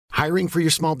Hiring for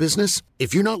your small business?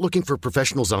 If you're not looking for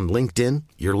professionals on LinkedIn,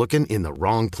 you're looking in the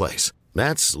wrong place.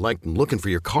 That's like looking for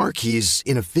your car keys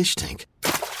in a fish tank.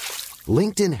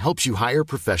 LinkedIn helps you hire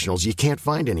professionals you can't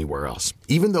find anywhere else,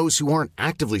 even those who aren't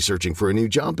actively searching for a new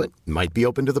job but might be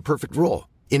open to the perfect role.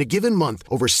 In a given month,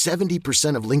 over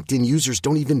 70% of LinkedIn users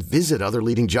don't even visit other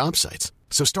leading job sites.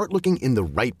 So start looking in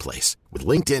the right place. With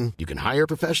LinkedIn, you can hire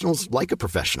professionals like a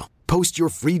professional. Post your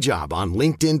free job on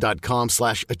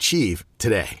linkedin.com/achieve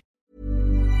today.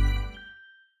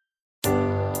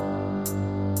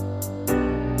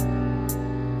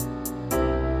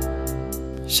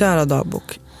 Kära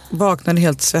dagbok. Vaknade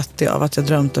helt svettig av att jag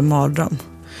drömt en mardröm.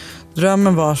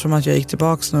 Drömmen var som att jag gick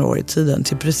tillbaka några år i tiden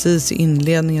till precis i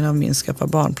inledningen av min skaffa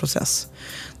barnprocess.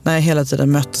 När jag hela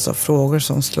tiden möttes av frågor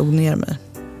som slog ner mig.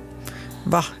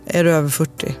 Va? Är du över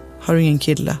 40? Har du ingen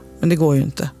kille? Men det går ju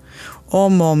inte.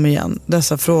 Om och om igen.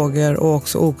 Dessa frågor och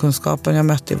också okunskapen jag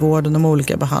mötte i vården om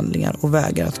olika behandlingar och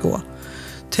vägar att gå.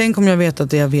 Tänk om jag vet att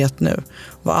det jag vet nu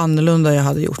var annorlunda jag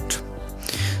hade gjort.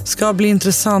 Ska bli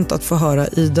intressant att få höra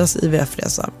Idas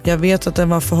IVF-resa. Jag vet att den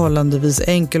var förhållandevis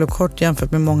enkel och kort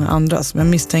jämfört med många andras, men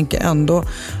misstänker ändå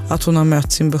att hon har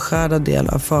mött sin beskärda del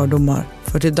av fördomar.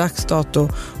 För till dags dato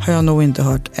har jag nog inte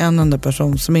hört en enda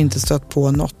person som inte stött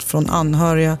på något från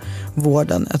anhöriga,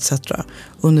 vården etc.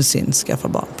 under sin skaffa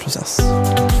barnprocess.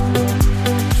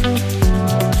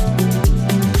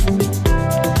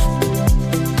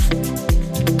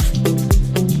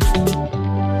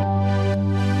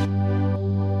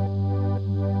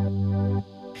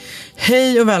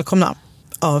 Hej och välkomna.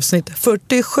 Avsnitt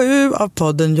 47 av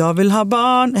podden Jag vill ha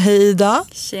barn. Hej Ida.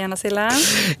 Tjena Silla.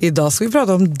 Idag ska vi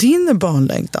prata om din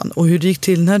barnlängtan och hur det gick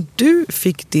till när du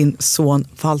fick din son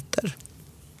Walter.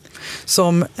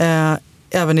 Som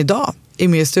även idag är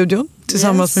med i studion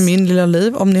tillsammans med min lilla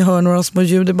Liv. Om ni hör några små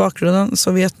ljud i bakgrunden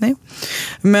så vet ni.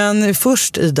 Men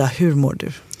först Ida, hur mår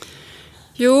du?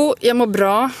 Jo, jag mår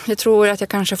bra. Jag tror att jag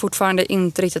kanske fortfarande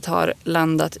inte riktigt har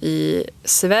landat i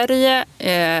Sverige.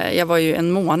 Jag var ju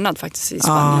en månad faktiskt i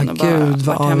Spanien och bara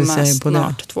varit hemma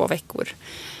snart 2 veckor.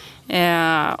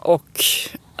 Och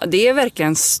det är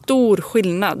verkligen stor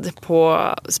skillnad på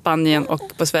Spanien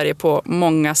och på Sverige på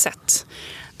många sätt.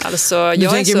 Alltså, du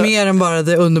tänker mer än bara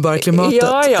det underbara klimatet.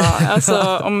 Ja.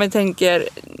 Alltså, om man tänker...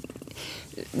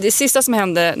 Det sista som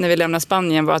hände när vi lämnade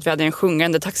Spanien var att vi hade en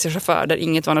sjungande taxichaufför där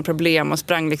inget var något problem och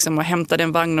sprang liksom och hämtade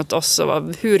en vagn åt oss och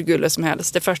var hur gullig som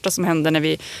helst. Det första som hände när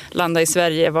vi landade i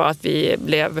Sverige var att vi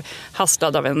blev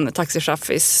hasslade av en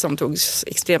taxichaffis som tog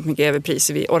extremt mycket överpris.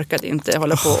 Vi orkade inte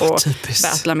hålla på och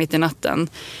battla mitt i natten.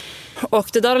 Och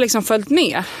det där har liksom följt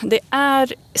med. Det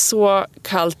är så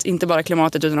kallt, inte bara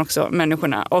klimatet utan också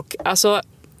människorna. Och alltså...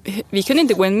 Vi kunde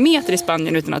inte gå en meter i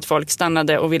Spanien utan att folk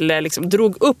stannade och ville liksom,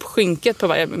 drog upp skynket på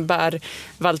bär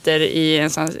Walter i en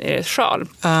sån sjal.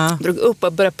 Drog upp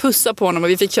och började pussa på honom och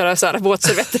vi fick köra så här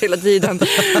våtservetter hela tiden.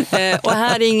 Och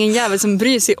här är ingen jävel som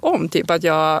bryr sig om typ att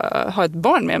jag har ett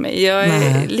barn med mig. Jag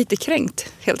är lite kränkt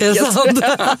helt enkelt.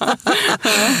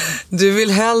 Du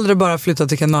vill hellre bara flytta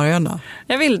till Kanarieöarna?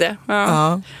 Jag vill det,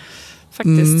 ja.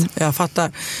 Faktiskt. Jag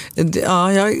fattar. Ja,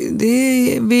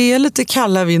 vi är lite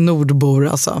kalla vi nordbor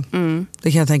alltså.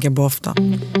 Det kan jag tänka på ofta.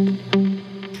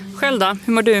 Själv då?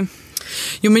 Hur mår du?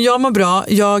 Jo, men jag mår bra.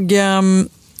 Jag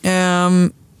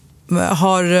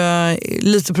har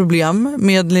lite problem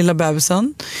med lilla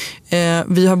bebisen.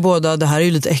 Vi har båda, det här är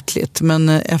ju lite äckligt, men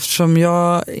eftersom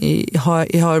jag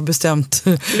har bestämt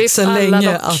så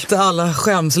länge att alla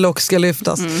skämslock ska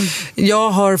lyftas. Jag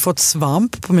har fått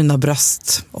svamp på mina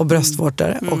bröst och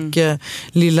bröstvårtor och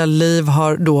lilla Liv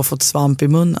har då fått svamp i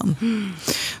munnen.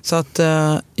 Så att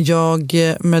jag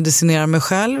medicinerar mig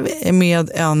själv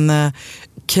med en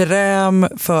kräm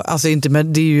för, alltså inte med,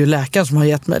 det är ju läkaren som har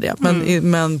gett mig det,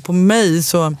 men på mig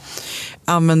så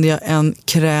använder jag en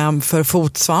kräm för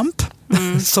fotsvamp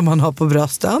som man har på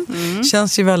brösten.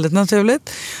 Känns ju väldigt naturligt.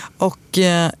 Och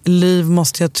Liv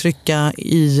måste jag trycka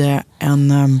i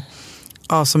en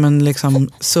som en liksom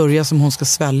sörja som hon ska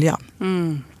svälja.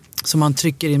 Som man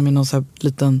trycker in med någon så här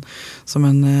liten, som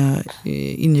en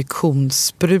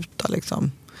injektionsspruta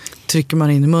liksom. Trycker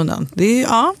man in i munnen. Det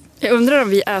är, Jag undrar om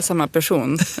vi är samma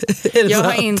person. Jag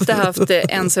har inte haft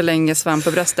än så länge svamp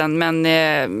på brösten, men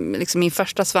liksom min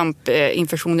första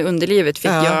svampinfektion i underlivet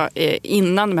fick jag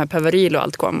innan de här Pavaril och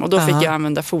allt kom. Och då fick jag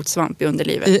använda fotsvamp i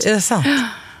underlivet. Är det sant?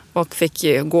 Och fick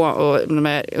gå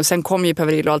och sen kom ju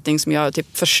Pavaril och allting som jag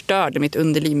typ förstörde mitt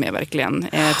underliv med verkligen.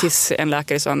 Tills en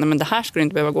läkare sa, men det här skulle du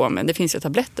inte behöva gå med, det finns ju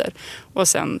tabletter. Och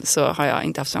sen så har jag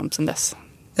inte haft svamp sen dess.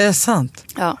 Är det sant?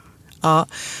 Ja. Ja.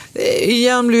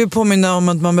 Igen blir vi påminna om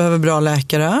att man behöver bra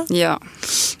läkare. Ja.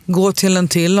 Gå till en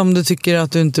till om du tycker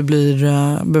att du inte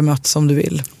blir bemött som du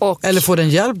vill. Eller få den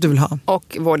hjälp du vill ha.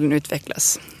 Och vården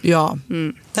utvecklas. Ja.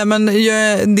 Nej, men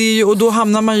det är ju, och då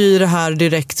hamnar man ju i det här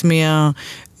direkt med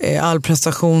all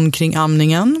prestation kring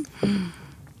amningen.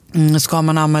 Ska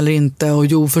man amma eller inte?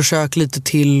 Och försök lite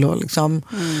till. Och liksom.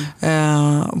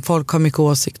 Folk har mycket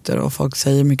åsikter och folk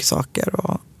säger mycket saker.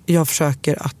 Och jag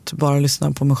försöker att bara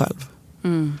lyssna på mig själv.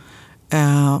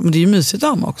 Men det är ju mysigt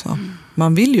att amma också.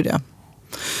 Man vill ju det.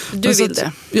 Du vill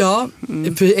det? Ja,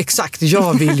 exakt.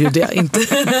 Jag vill ju det. Inte.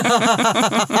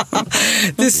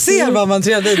 Det ser vad man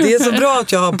tror. Det är så bra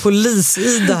att jag har polis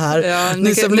i det här. Ja,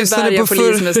 ni som lyssnade på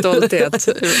polis med stolthet.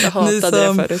 Jag hatade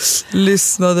det förut.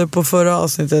 Lyssnade på förra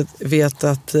avsnittet vet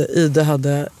att Ida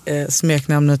hade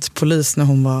smeknamnet polis när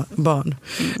hon var barn.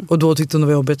 Och då tyckte hon det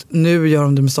var jobbigt. Nu gör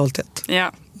hon det med stolthet.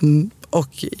 Ja.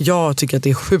 Och jag tycker att det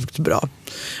är sjukt bra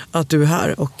att du är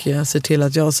här och ser till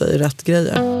att jag säger rätt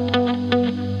grejer.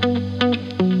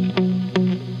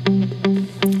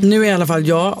 Nu är i alla fall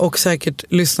jag och säkert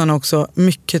lyssnarna också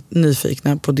mycket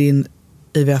nyfikna på din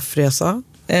IVF-resa.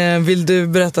 Vill du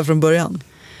berätta från början?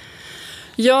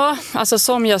 Ja, alltså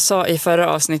som jag sa i förra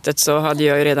avsnittet så hade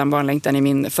jag ju redan barnlängtan i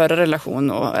min förra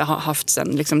relation och jag har haft sedan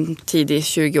liksom tidig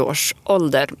 20-års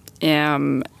ålder.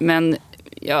 Men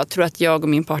jag tror att jag och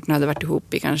min partner hade varit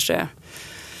ihop i kanske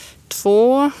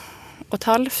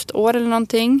 2,5 år eller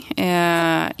någonting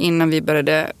innan vi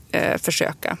började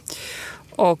försöka.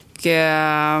 Och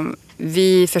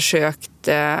vi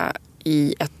försökte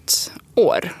i ett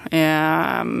år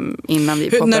innan vi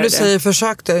påbörjade. När du säger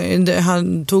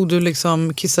försökte, tog du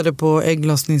liksom kissade på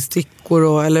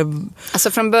ägglossningsstickor eller?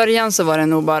 Alltså från början så var det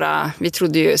nog bara, vi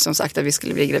trodde ju som sagt att vi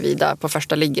skulle bli gravida på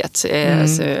första ligget. Så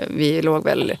vi låg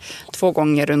väl 2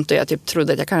 gånger runt och jag typ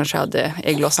trodde att jag kanske hade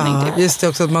ägglossning. Typ. Just det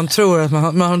också, att man tror att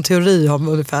man har en teori om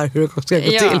ungefär hur det ska gå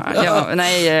till. Ja,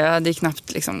 nej, jag hade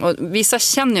knappt liksom. Och vissa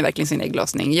känner ju verkligen sin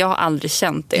ägglossning. Jag har aldrig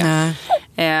känt det.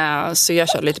 Så jag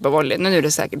körde lite på volley. Nu är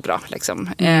det säkert bra liksom.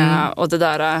 Och det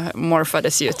där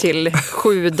morfades ju till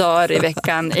 7 dagar i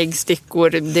veckan. Äggstickor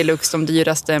deluxe, de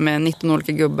dyraste med 19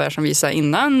 olika gubbar som visar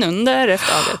innan, under,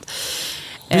 efter avret.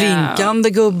 Blinkande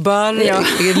gubbar,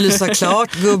 lysa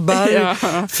klart gubbar.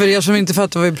 För er som inte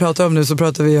fattar vad vi pratar om nu så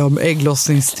pratar vi om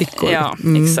ägglossningsstickor. Ja,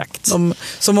 exakt.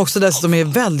 Som också dessutom är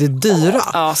väldigt dyra.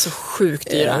 Ja, så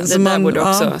sjukt dyra. Det där borde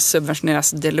också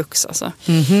subventioneras deluxe alltså.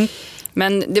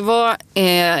 Men det var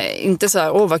inte så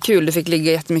här, vad kul, du fick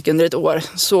ligga jättemycket under ett år.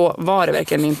 Så var det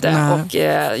verkligen inte. Nej. Och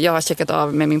jag har checkat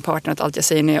av med min partner att allt jag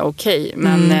säger nu är okej.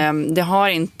 Men det har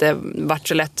inte varit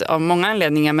så lätt av många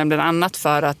anledningar. Men bland annat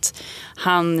för att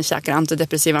han käkar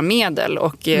antidepressiva medel.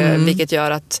 Och vilket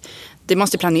gör att det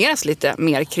måste planeras lite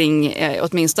mer kring,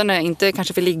 åtminstone inte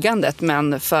kanske för liggandet,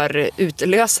 men för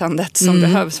utlösandet som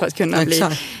behövs för att kunna bli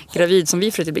gravid som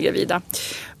vi försökte bli gravida.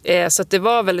 Så att det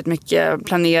var väldigt mycket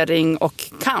planering och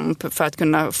kamp för att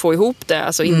kunna få ihop det.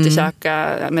 Alltså inte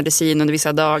käka medicin under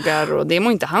vissa dagar. Och det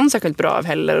mår inte han särskilt bra av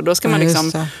heller. Och då ska man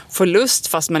liksom få lust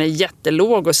fast man är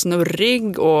jättelåg och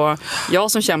snurrig. Och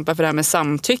jag som kämpar för det här med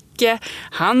samtycke.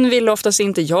 Han vill oftast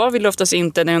inte, jag vill oftast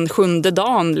inte. Den 7:e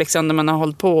dagen liksom, när man har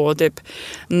hållit på och typ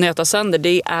nöta sönder.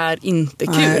 Det är inte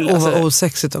kul. Och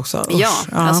osexigt också. Ja,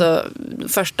 alltså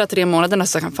första 3 månaderna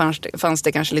så fanns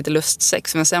det kanske lite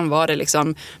lustsex. Men sen var det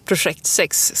liksom projekt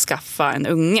 6, skaffa en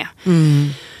unge.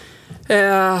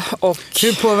 Och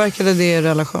hur påverkade det er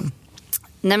relation?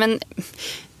 Nej, men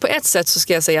på ett sätt så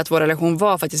ska jag säga att vår relation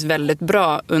var faktiskt väldigt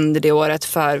bra under det året,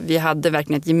 för vi hade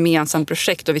verkligen ett gemensamt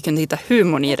projekt och vi kunde hitta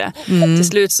humorn i det. Till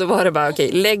slut så var det bara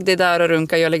okej, lägg dig där och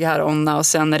runka, jag lägger här och onna och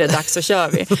sen är det dags så kör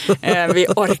vi. Vi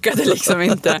orkade liksom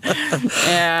inte.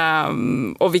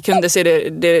 Och vi kunde se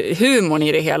det humorn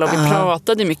i det hela och vi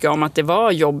pratade mycket om att det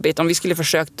var jobbigt. Om vi skulle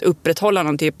försökt upprätthålla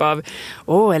någon typ av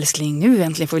älskling, nu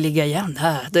äntligen får vi ligga igen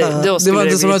här. Det var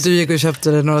inte som att du gick och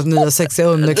köpte några nya sexiga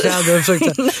underkläder och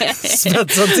försökte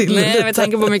spetsa till. Nej, med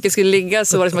tanke på hur mycket jag skulle ligga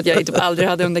så var det som att jag typ aldrig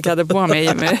hade underkläder på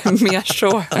mig, mer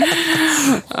så.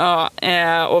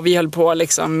 Och vi höll på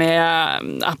liksom med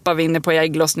appar vi inne på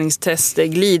ägglossningstest,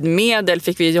 glidmedel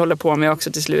fick vi hålla på med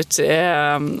också till slut.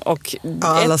 Och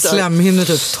alla slemhinnor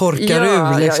typ torkar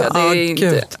ur liksom. Det är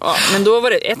inte, men då var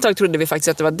det, ett tag trodde vi faktiskt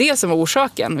att det var det som var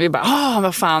orsaken. Vi bara,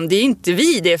 vad fan, det är inte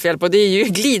vi det är fel på, det är ju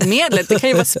glidmedlet, det kan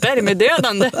ju vara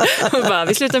spermiedödande.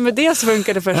 Vi slutar med det så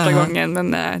funkar det första gången,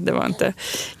 men det var inte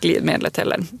glidmedlet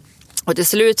heller. Och till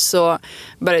slut så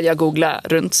började jag googla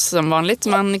runt som vanligt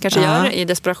man kanske gör i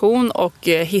desperation och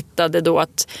hittade då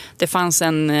att det fanns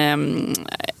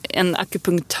en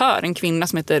akupunktör, en kvinna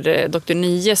som heter Dr.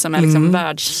 Nye som är liksom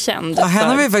världskänd. Ja, henne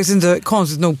har vi faktiskt inte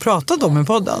konstigt nog pratat om i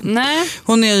podden. Nej.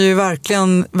 Hon är ju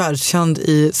verkligen världskänd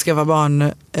i Skaffa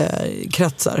barn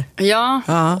kretsar. Ja,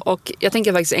 och jag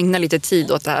tänker faktiskt ägna lite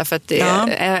tid åt det här för att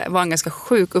det var en ganska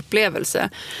sjuk upplevelse.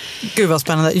 Gud vad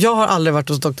spännande. Jag har aldrig varit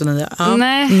hos Dr. Nia.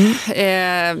 Nej,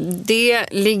 det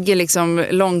ligger liksom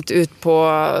långt ut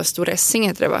på Stora Essingen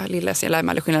heter det va? Lilla Essingen, jag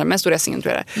lär mig skillnaden, men Stora Essingen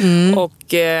tror jag det.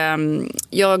 Och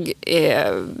jag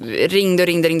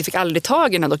ringde, fick aldrig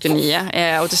tag i den här Dr.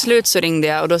 Nia. Och till slut så ringde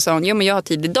jag och då sa hon, men jag har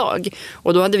tid idag.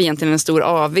 Och då hade vi egentligen en stor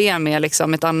AV med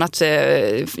liksom ett annat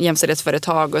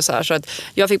jämställdhetsföretag och så här. Så att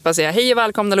jag fick bara säga hej och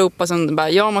välkomna allihopa. Och sen bara,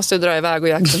 jag måste dra iväg och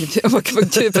jag var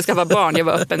akupunktur för att skaffa barn. Jag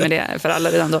var öppen med det för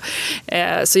alla redan då.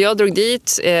 Så jag drog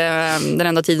dit den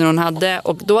enda tiden hon hade.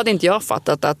 Och då hade inte jag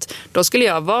fattat att då skulle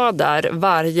jag vara där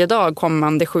varje dag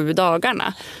kommande 7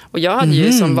 dagarna. Och jag hade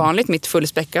ju som vanligt mitt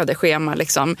fullspäckade schema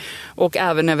liksom. Och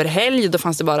även över helg då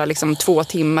fanns det bara liksom 2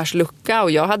 timmars lucka.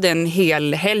 Och jag hade en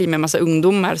hel helg med massa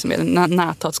ungdomar som är en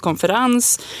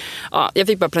näthatskonferens. Ja, jag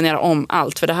fick bara planera om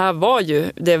allt för det här var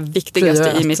ju det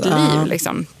viktigaste i mitt liv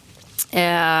liksom.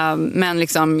 Men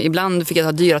liksom, ibland fick jag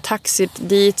ta dyra taxi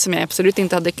dit som jag absolut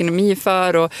inte hade ekonomi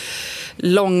för och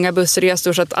långa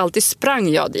bussresor så att alltid sprang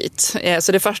jag dit.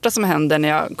 Så det första som hände när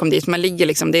jag kom dit, man ligger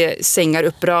liksom, det är sängar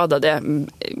uppradade.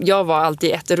 Jag var alltid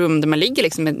i ett rum där man ligger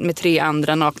liksom med 3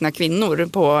 andra nakna kvinnor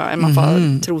på, man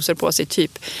får trosor på sig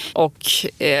typ. Och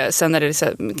sen är det så,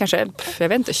 kanske, jag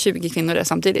vet inte, 20 kvinnor där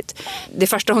samtidigt. Det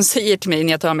första hon säger till mig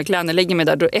när jag tar med kläderna, lägger mig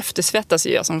där, då eftersvettas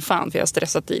jag som fan för jag har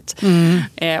stressat dit.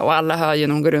 Och alla hör ju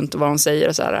när hon går runt och vad hon säger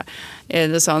och så här.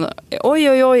 Då sa hon,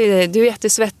 oj, du är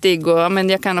jättesvettig och men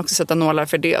jag kan också sätta nålar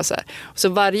för det och så här. Så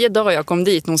varje dag jag kom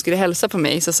dit när hon skulle hälsa på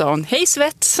mig så sa hon, hej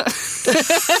svett.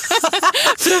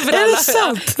 Är det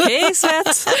sant? Hej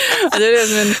svett. Det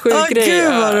är en sjuk grej.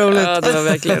 Gud vad roligt. Ja, det var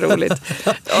verkligen roligt.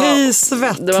 Hej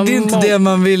svett, det är inte det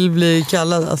man vill bli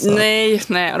kallad alltså. Nej,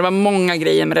 och det var många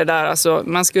grejer med det där. Alltså,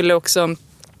 man skulle också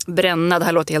bränna, det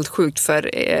här låter helt sjukt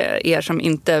för er som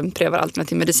inte prövar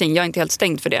alternativ medicin. Jag är inte helt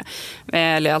stängd för det,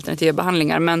 eller alternativa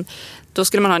behandlingar, men då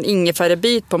skulle man ha en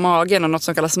ingefärabit på magen och något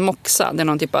som kallas moxa. Det är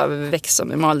någon typ av växt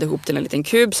som är mald ihop till en liten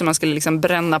kub som man skulle liksom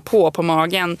bränna på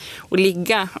magen och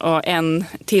ligga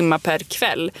 1 timme per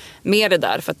kväll med det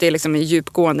där för att det är liksom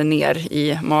djupgående ner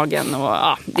i magen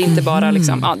och det är inte bara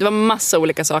liksom, det var massa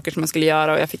olika saker som man skulle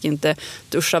göra och jag fick inte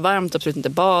duscha varmt, absolut inte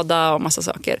bada och massa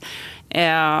saker.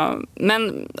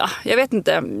 Men jag vet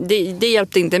inte, det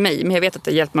hjälpte inte mig, men jag vet att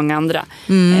det hjälpt många andra.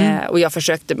 Och jag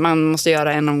försökte, man måste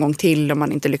göra en omgång till om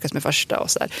man inte lyckas med första och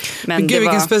så där. Men gud,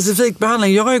 vilken specifik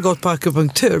behandling. Jag har ju gått på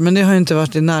akupunktur, men det har ju inte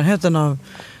varit i närheten av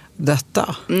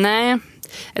detta. Nej.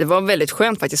 Det var väldigt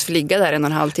skönt faktiskt att ligga där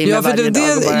 1,5 timme varje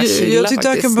dag och bara chilla. Jag tyckte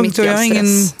akupunktur, jag har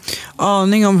ingen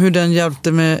aning om hur den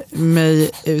hjälpte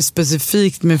mig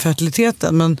specifikt med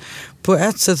fertiliteten, men på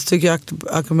ett sätt tycker jag att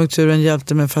akupunkturen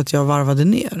hjälpte mig för att jag varvade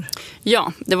ner.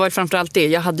 Ja, det var framförallt det.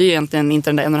 Jag hade ju egentligen inte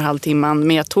den där 1,5 timman,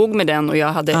 men jag tog med den och jag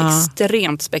hade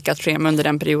extremt späckat schema under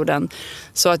den perioden.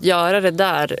 Så att göra det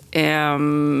där,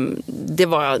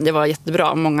 det var jättebra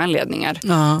av många anledningar.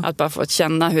 Att bara få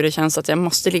känna hur det känns att jag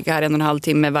måste ligga här 1,5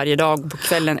 timme varje dag, på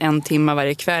kvällen 1 timme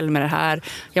varje kväll med det här.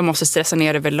 Jag måste stressa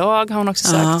ner överlag, har hon också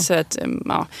sagt. Så att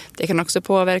det kan också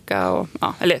påverka. Och,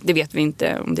 eller det vet vi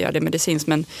inte om det gör det medicinskt,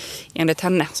 men enligt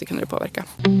henne så kan det påverka.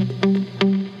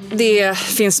 Det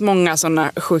finns många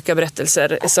sådana sjuka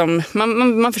berättelser som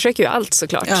man försöker ju allt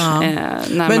såklart.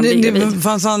 När men det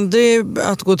fanns aldrig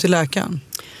att gå till läkaren?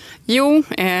 Jo,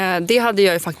 det hade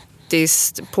jag ju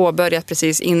faktiskt påbörjat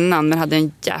precis innan, men hade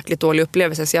en jäkligt dålig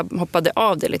upplevelse så jag hoppade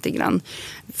av det lite grann.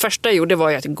 Första jag gjorde var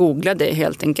ju att jag googlade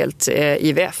helt enkelt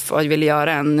IVF och ville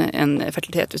göra en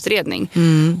fertilitetsutredning.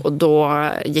 Och då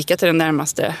gick jag till den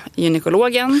närmaste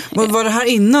gynekologen. Var det här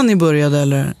innan ni började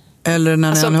eller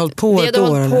när ni hade hållit på ett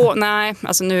år? Nej,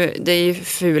 alltså nu, det är ju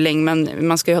fuling, men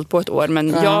man ska ju hållit på ett år.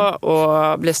 Men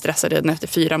jag blev stressad redan efter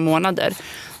 4 månader.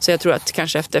 Så jag tror att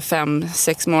kanske efter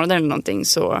 5-6 månader eller någonting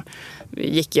så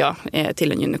gick jag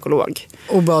till en gynekolog.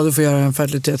 Och bad du få göra en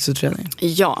fertilitetsutredning?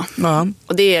 Ja.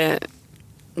 Och det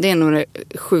är nog den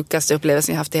sjukaste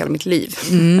upplevelsen jag haft i hela mitt liv.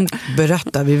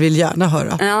 Berätta, vi vill gärna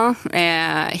höra.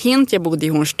 Hint, jag bodde i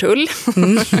Hornstull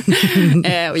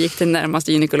och gick till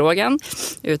närmaste gynekologen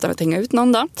utan att hänga ut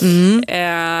någon dag.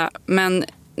 Men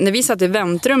när vi satt i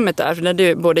väntrummet där, för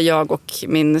när både jag och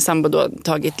min sambo då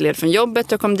tagit led från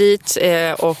jobbet och kom dit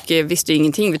och visste ju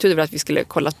ingenting. Vi trodde väl att vi skulle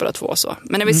kolla bara 2 och så.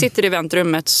 Men när vi sitter i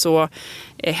väntrummet så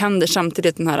händer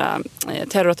samtidigt den här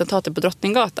terrorattentatet på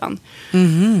Drottninggatan.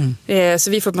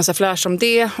 Så vi får en massa flash om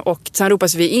det och sen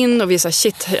ropas vi in och vi sa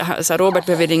shit, så Robert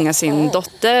behöver ringa sin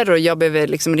dotter och jag behöver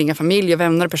liksom ringa familj och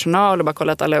vänner och personal och bara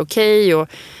kolla att alla är okej. Och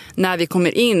när vi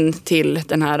kommer in till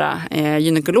den här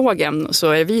gynekologen så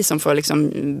är det vi som får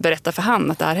liksom berätta för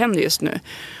han att det här händer just nu.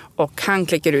 Och han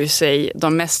klickar ur sig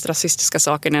de mest rasistiska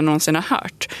sakerna jag någonsin har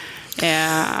hört.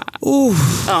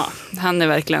 Ja, han är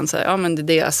verkligen så här, ja men det är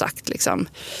det jag har sagt liksom.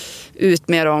 Ut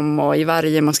med dem och i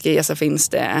varje moské så finns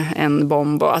det en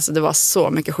bomb och alltså det var så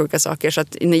mycket sjuka saker så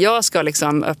att när jag ska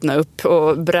liksom öppna upp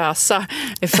och brösa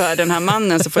för den här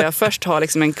mannen så får jag först ha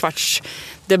liksom en kvarts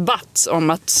debatt om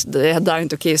att det där är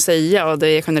inte okej att säga och det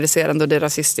är generaliserande och det är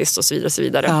rasistiskt och så vidare och så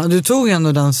vidare. Ja, du tog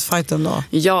ändå den fighten då?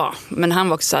 Ja, men han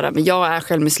var också så här, men jag är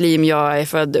själv muslim, jag är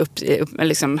född upp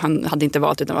liksom, han hade inte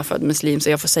valt utan var född muslim så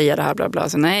jag får säga det här bla bla.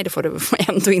 Så nej, det får du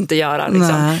ändå inte göra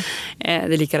liksom. Det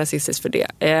är lika rasistiskt för det.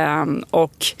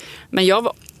 Men jag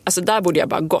var, alltså där borde jag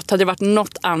bara gått. Hade det varit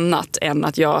något annat än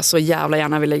att jag så jävla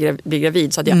gärna ville bli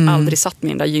gravid så hade jag aldrig satt mig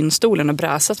i den där gynstolen och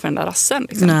bräsat för den där rassen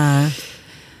liksom. Nej.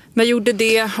 Men jag gjorde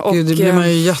det och... Gud, det blir man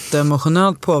ju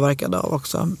jätteemotionellt påverkad av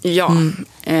också. Ja,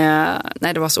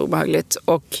 nej det var så obehagligt.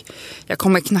 Och jag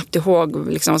kommer knappt ihåg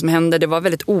liksom vad som hände. Det var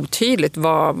väldigt otydligt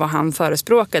vad han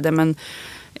förespråkade. Men,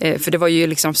 för det var ju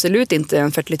liksom absolut inte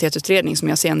en fertilitetsutredning som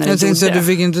jag senare gjorde. Jag tänkte att du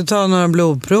fick inte ta några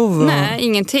blodprov? Nej,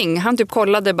 ingenting. Han typ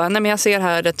kollade bara, nej men jag ser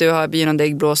här att du har begynnande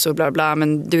äggblås och bla bla.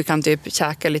 Men du kan typ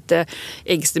käka lite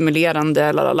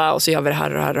äggstimulerande lalala, och så gör vi det här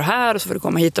och det här och det här. Och så får du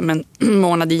komma hit om en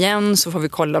månad igen så får vi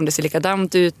kolla om det ser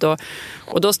likadant ut.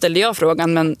 Och då ställde jag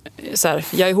frågan, men så här,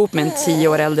 jag är ihop med en 10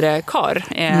 år äldre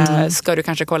kar. Ska du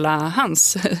kanske kolla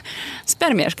hans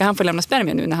spermier? Ska han få lämna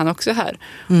spermier nu när han också är här?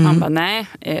 Han bara,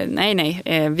 nej.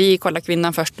 Vi kollar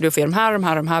kvinnan först och du får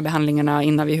de här behandlingarna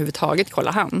innan vi överhuvudtaget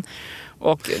kollar han.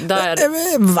 Och där...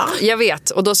 Va? Jag vet.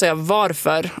 Och då sa jag,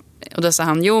 varför? Och då sa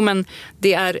han, jo men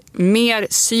det är mer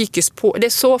det är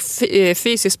så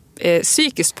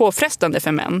psykiskt påfrestande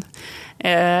för män.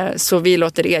 Så vi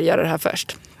låter er göra det här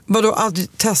först. Vadå,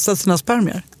 att testa sina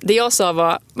spermier? Det jag sa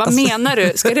var, vad menar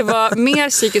du? Ska det vara mer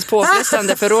psykiskt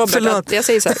påfrestande för Robert jag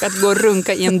säger så här, att gå och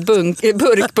runka i en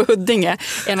burk på Huddinge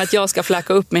än att jag ska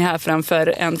fläcka upp mig här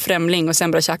framför en främling och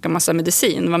sen börja käka massa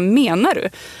medicin? Vad menar du?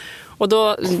 Och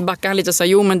då backade han lite och sa,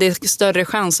 jo men det är större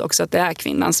chans också att det är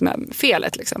kvinnan som är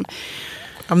felet liksom.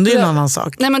 Ja, men det är en annan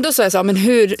sak. Nej, men då sa jag så, men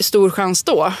hur stor chans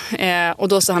då? Och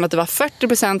då sa han att det var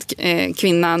 40%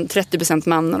 kvinnan, 30%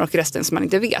 mannen och resten som man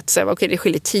inte vet. Så jag var, okej, det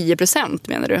skiljer 10%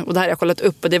 menar du? Och det här har jag kollat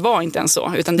upp och det var inte ens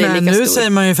så. Utan det är lika nu stor. Säger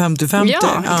man ju 50-50.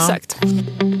 Ja, exakt.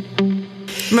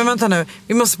 Men vänta nu,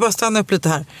 vi måste bara stanna upp lite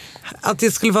här. Att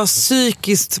det skulle vara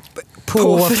psykiskt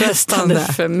påfrestande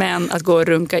för män att gå och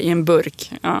runka i en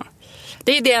burk. Ja.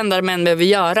 Det är det enda män behöver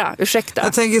göra, ursäkta.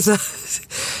 Jag tänker så,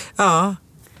 ja...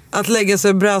 Att lägga sig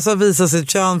och brösa och visa sitt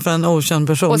kön för en okänd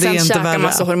person, och det är inte värre. Och sen käka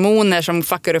massa hormoner som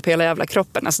fuckar upp hela jävla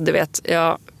kroppen. Alltså du vet,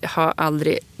 jag har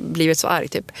aldrig blivit så arg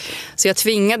typ. Så jag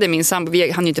tvingade min sambo,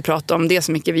 vi hann ju inte prata om det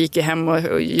så mycket, vi gick hem och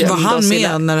var han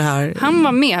med när det här? Han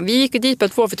var med, vi gick dit på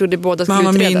 2 för trodde båda skulle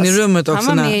utredas. Han var med in i rummet också?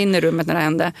 Han var med in i rummet när det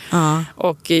hände. Ja.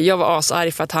 Och jag var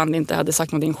asarg för att han inte hade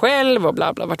sagt någonting själv och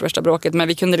bla bla, vart värsta bråket. Men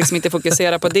vi kunde liksom inte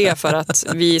fokusera på det för att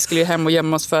vi skulle ju hem och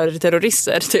gömma oss för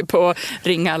terrorister typ, och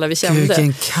ringa alla vi kände.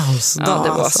 Vilken kaosdag. Ja, det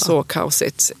var så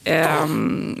kaosigt.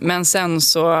 Men sen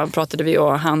så pratade vi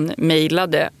och han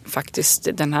mejlade faktiskt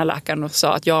den här läkaren och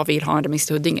sa att jag vill ha en remiss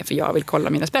till Huddinge för jag vill kolla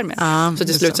mina spermier. Så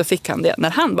till slut så fick han det när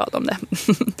han bad om det.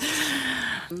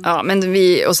 Ja, men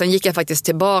och sen gick jag faktiskt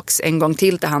tillbaks en gång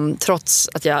till han, trots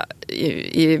att jag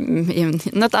i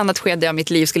något annat skede av mitt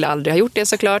liv skulle aldrig ha gjort det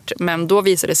såklart. Men då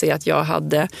visade det sig att jag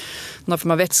hade någon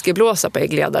form av vätskeblåsa på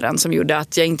äggledaren som gjorde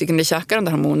att jag inte kunde käka de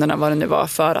där hormonerna, vad det nu var,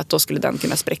 för att då skulle den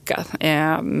kunna spräcka.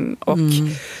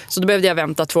 Så då behövde jag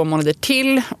vänta 2 månader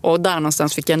till och där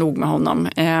någonstans fick jag nog med honom.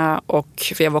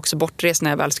 Och för jag var också bortrest när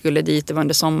jag väl skulle dit, det var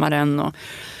under sommaren och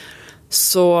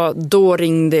så då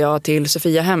ringde jag till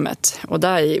Sofiahemmet och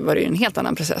där var det ju en helt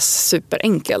annan process,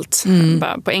 superenkelt.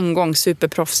 Bara på en gång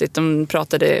superproffsigt. De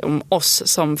pratade om oss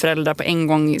som föräldrar på en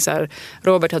gång. Så här,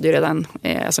 Robert hade ju redan,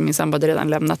 alltså min sambo hade redan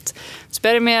lämnat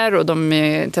spermier och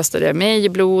de testade mig i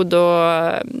blod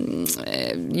och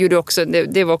gjorde också,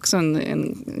 det var också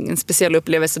en speciell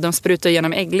upplevelse. De sprutade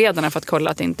igenom äggledarna för att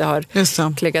kolla att det inte har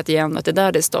kläckat igen och att det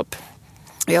där är stopp.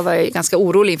 Jag var ganska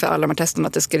orolig för alla de här testerna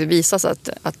att det skulle visas att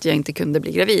jag inte kunde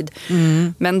bli gravid.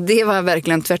 Men det var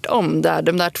verkligen tvärtom.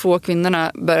 De där 2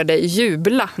 kvinnorna började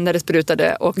jubla när det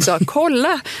sprutade och sa,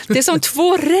 kolla, det är som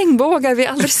 2 regnbågar. Vi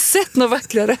har aldrig sett något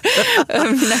vackrare.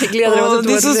 Mina äggledare var 2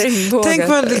 regnbågar. Tänk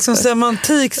vad liksom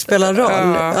semantik spelar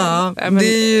roll. Det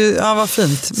är ju, vad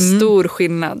fint. Stor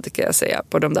skillnad kan jag säga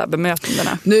på de där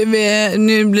bemötandena.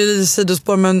 Nu blir det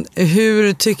sidospår, men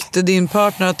hur tyckte din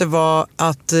partner att det var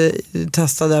att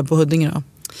testa där på Huddinge då?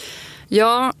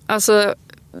 Ja, alltså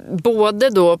både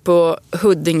då på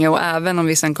Huddinge och även om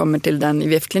vi sen kommer till den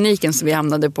IVF-kliniken som vi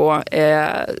hamnade på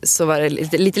så var det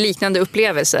lite liknande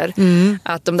upplevelser.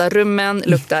 Att de där rummen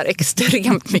luktar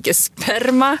extremt mycket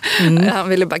sperma. Han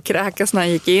ville bara kräkas när han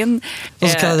gick in. De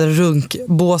så kallade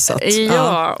runkbåset.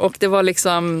 Ja, och det var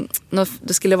liksom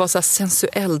det skulle vara så här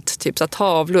sensuellt, typ så här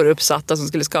tavlor uppsatta som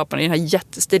skulle skapa den här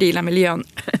jättesterila miljön.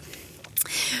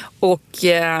 Och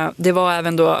det var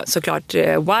även då såklart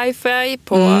wifi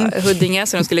på Huddinge,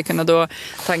 så de skulle kunna då,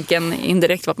 tanken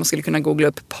indirekt var att man skulle kunna googla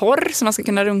upp porr som man ska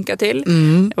kunna runka till.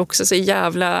 Också så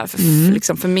jävla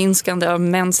liksom förminskande av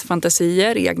mäns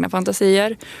fantasier, egna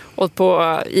fantasier. Och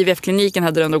på IVF-kliniken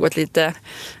hade de då gått lite,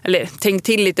 eller tänkt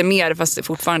till lite mer, fast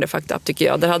fortfarande fucked up tycker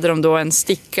jag. Där hade de då en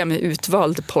sticka med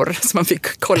utvald porr som man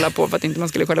fick kolla på för att inte man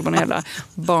skulle kolla på någon jävla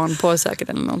barnporr säkert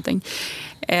eller någonting.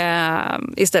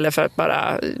 Istället för att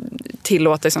bara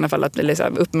tillåta i sådana fall att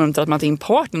liksom uppmuntra att man tar in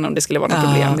partnern om det skulle vara något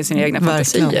problem med sina egna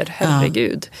fantasier.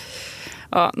 Herregud.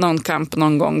 Ja, någon kamp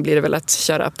någon gång blir det väl att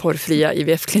köra porrfria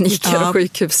IVF-kliniker och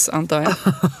sjukhus, antar jag.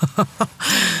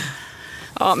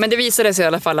 Ja, men det visade sig i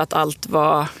alla fall att allt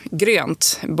var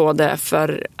grönt, både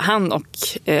för han och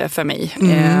för mig.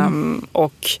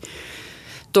 Och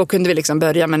då kunde vi liksom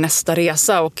börja med nästa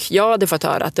resa, och jag hade fått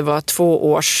höra att det var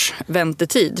 2 års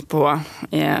väntetid på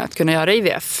att kunna göra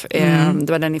IVF. Det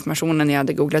var den informationen jag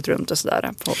hade googlat runt och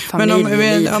sådär. Men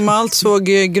om allt såg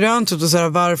grönt ut och sådär,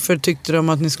 varför tyckte de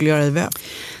att ni skulle göra IVF?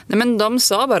 Nej, men de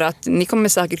sa bara att ni kommer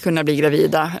säkert kunna bli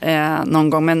gravida någon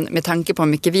gång, men med tanke på hur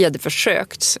mycket vi hade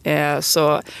försökt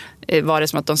så var det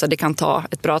som att de sa att det kan ta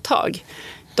ett bra tag.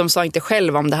 De sa inte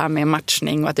själv om det här med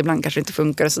matchning och att ibland kanske inte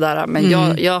funkar och sådär. Men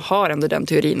jag har ändå den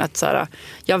teorin att såhär,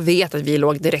 jag vet att vi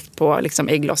låg direkt på liksom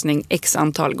ägglossning x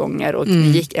antal gånger och det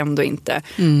gick ändå inte.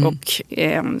 Och,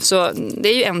 så det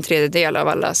är ju 1/3 av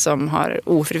alla som har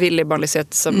ofrivillig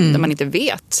barnlöshet där man inte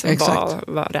vet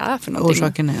vad det är för någonting.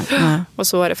 Orsaken är. Och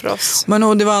så är det för oss.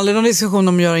 Men det var aldrig någon diskussion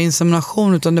om att göra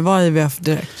insemination, utan det var IVF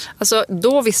direkt? Alltså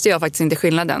då visste jag faktiskt inte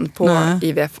skillnaden på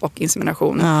IVF och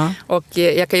insemination. Och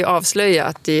jag kan ju avslöja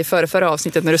att i förra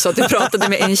avsnittet när du sa att du pratade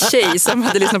med en tjej som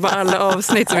hade lyssnat på alla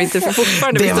avsnitt som inte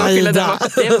fortfarande visste vad skillnaden var.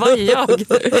 Det var jag.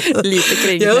 Lite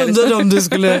kring. Jag undrade om du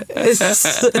skulle...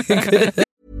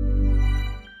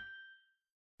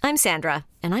 I'm Sandra,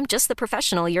 and I'm just the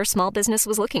professional your small business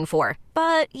was looking for.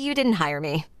 But you didn't hire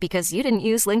me because you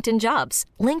didn't use LinkedIn Jobs.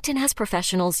 LinkedIn has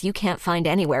professionals you can't find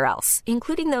anywhere else,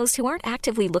 including those who aren't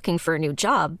actively looking for a new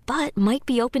job, but might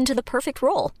be open to the perfect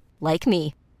role, like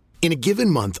me. In a given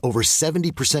month, over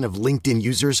 70% of LinkedIn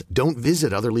users don't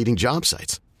visit other leading job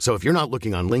sites. So if you're not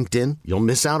looking on LinkedIn, you'll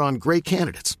miss out on great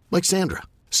candidates like Sandra.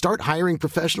 Start hiring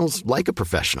professionals like a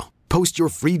professional. Post your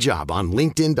free job on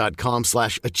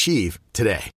linkedin.com/achieve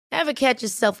today. Ever catch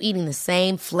yourself eating the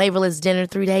same flavorless dinner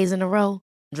 3 days in a row?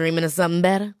 Dreaming of something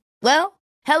better? Well,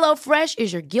 HelloFresh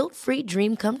is your guilt-free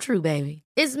dream come true, baby.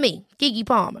 It's me, Keke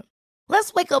Palmer.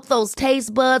 Let's wake up those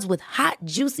taste buds with hot,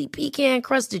 juicy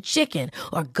pecan-crusted chicken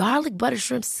or garlic butter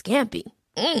shrimp scampi.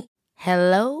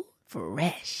 Hello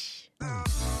Fresh.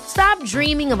 Stop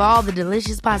dreaming of all the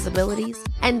delicious possibilities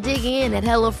and dig in at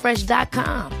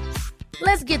HelloFresh.com.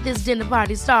 Let's get this dinner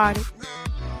party started.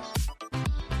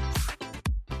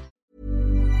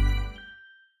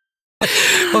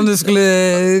 Om du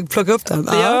skulle plocka upp den.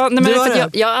 Ja, nej, men för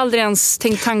jag har aldrig ens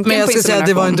tänkt tanken på Men jag ska säga att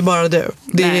det var inte bara du.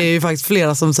 Det är ju faktiskt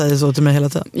flera som säger så till mig hela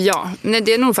tiden. Ja, nej,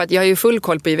 det är nog för att jag har ju full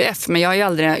koll på IVF, men jag har ju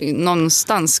aldrig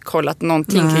någonstans kollat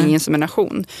någonting kring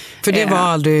insemination. För det var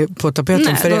aldrig på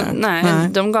tapeten för er? Nej,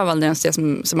 de gav aldrig ens det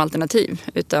som alternativ.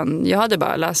 Utan jag hade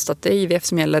bara läst att det är IVF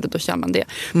som gäller och då kör man det.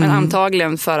 Men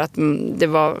antagligen för att det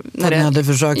var... När ni hade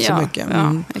försökt så mycket.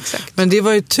 Ja, exakt. Men det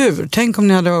var ju tur. Tänk om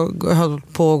ni hade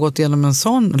gått igenom en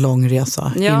sån lång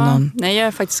resa innan. Nej, jag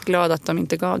är faktiskt glad att de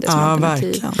inte gav det som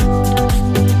alternativ. Verkligen.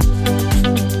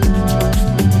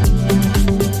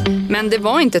 Men det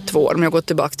var inte 2 år om jag går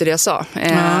tillbaka till det jag sa.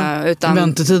 Utan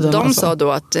väntetiden de alltså. Sa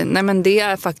då att nej, men det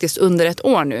är faktiskt under 1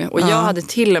 år nu. Och jag hade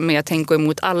till och med tänkt gå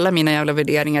emot alla mina jävla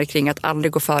värderingar kring att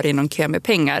aldrig gå före i någon kö med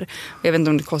pengar. Jag vet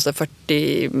inte om det kostar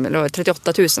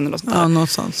 38 000 eller något sånt där. Ja,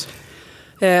 någonstans.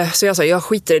 Så jag sa, jag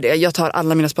skiter i det. Jag tar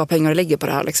alla mina sparpengar och lägger på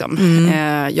det här. Liksom.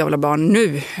 Jag vill ha barn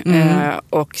nu.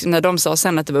 Och när de sa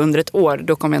sen att det var under ett år,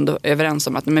 då kom vi ändå överens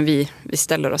om att men vi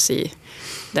ställer oss i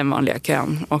den vanliga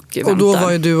kön och väntar. Och då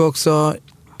var ju du också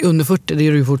under 40, det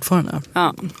är du ju fortfarande.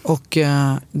 Ja. Och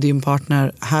din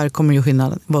partner, här kommer ju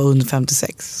skillnaden, var under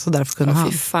 56. Så därför kunde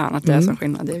han. Fy fan att det är sån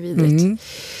skillnad, det är vidrigt.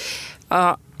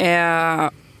 Ja,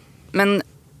 men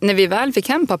när vi väl fick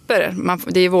hem papper,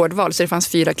 det är vårdval så det fanns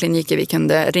 4 kliniker vi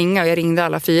kunde ringa och jag ringde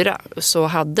alla 4. Så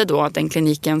hade då den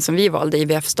kliniken som vi valde,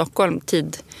 IVF Stockholm,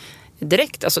 tid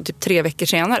direkt, alltså typ 3 veckor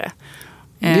senare.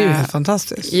 Det är ju helt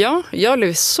fantastiskt. Ja, jag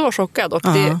blev så chockad och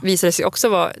det visade sig också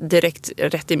vara direkt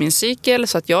rätt i min cykel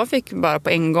så att jag fick bara på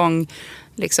en gång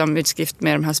liksom utskrift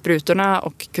med de här sprutorna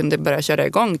och kunde börja köra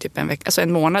igång typ en vecka, alltså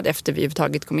en månad efter vi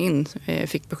överhuvudtaget kom in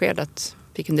fick besked att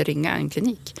vi kunde ringa en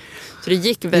klinik. Så det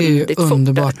gick väldigt fort. Det är ju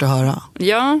underbart att höra.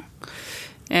 Ja.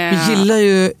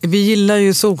 Vi gillar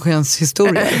ju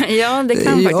solskenshistorier. Ja, det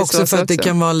kan faktiskt också för att det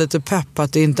kan vara lite pepp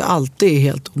att det inte alltid är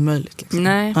helt omöjligt. Liksom.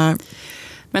 Nej.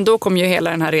 Men då kom ju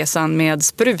hela den här resan med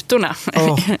sprutorna.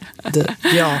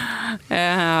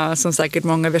 Som säkert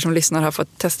många av er som lyssnar har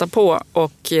fått testa på.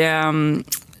 Och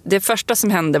det första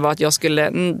som hände var att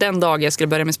den dag jag skulle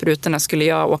börja med sprutorna skulle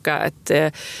jag åka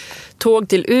ett tåg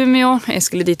till Umeå. Jag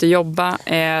skulle dit och jobba.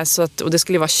 Och det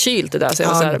skulle vara kylt det där. Så jag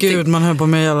var så här, gud, man höll på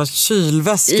med jävla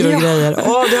kylväskor och grejer. Det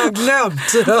har jag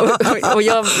glömt. och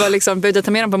jag var liksom, behövde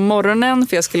ta med dem på morgonen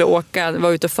för jag skulle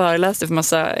var ute och föreläste för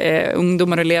massa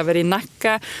ungdomar och elever i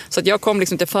Nacka. Så att jag kom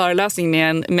liksom till föreläsning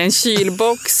med en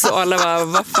kylbox och alla bara,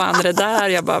 vad fan är det där?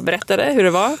 Jag bara berättade hur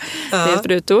det var. Det är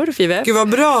sprutor, FIVF. Gud vad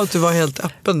bra att du var helt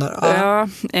öppen där.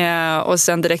 Ja, och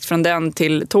sen direkt från den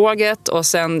till tåget och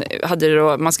sen hade det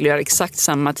då, man skulle göra exakt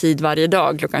samma tid varje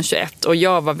dag klockan 21 och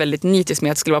jag var väldigt nitisk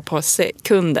med att det skulle vara på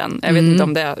sekunden. Jag vet inte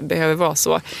om det behöver vara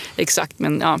så exakt,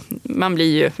 men ja, man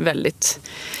blir ju väldigt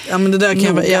men det där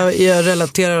kan jag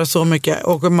relaterar så mycket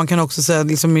och man kan också säga att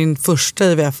liksom min första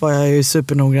IVF var jag ju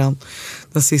supernoggrann.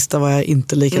 Den sista var jag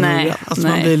inte lika noggrann. Alltså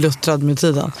man blir luttrad med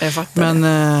tiden. Men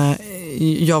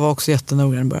jag var också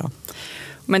jättenoggrann i början.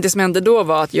 Men det som hände då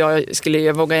var att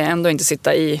jag vågade ändå inte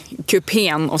sitta i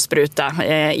kupén och spruta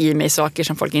i mig saker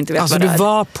som folk inte vet vad det är. Alltså du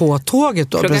var på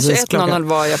tåget då? Klockan 21.00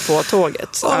 var jag på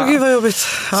tåget. Gud vad jobbigt.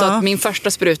 Så att min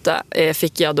första spruta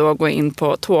fick jag då gå in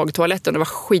på tågtoaletten. Det var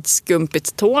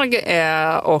skitskumpigt tåg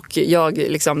och jag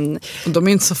liksom... De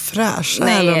är inte så fräscha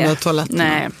de där toaletterna.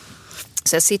 Nej.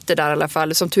 Så jag sitter där i alla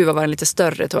fall. Som tur var en lite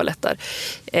större toalett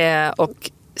där.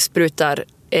 Och sprutar.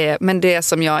 Men det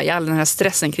som jag i all den här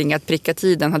stressen kring att pricka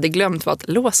tiden hade glömt var att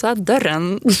låsa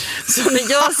dörren. Så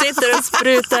när jag sitter och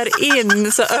sprutar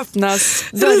in så öppnas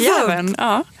dörrjäveln.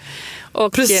 Ja.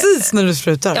 Och, precis när du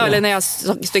sprutar? Ja, eller när jag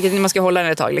sticker in, man ska hålla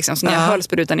den ett tag. Liksom. Så när jag höll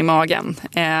sprutan i magen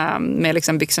med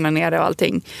liksom byxorna nere och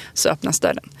allting så öppnas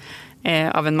dörren.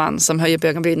 Av en man som höjer på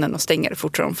ögonbrynen och stänger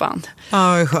fort som fan.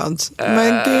 Ja, vad skönt.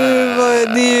 Men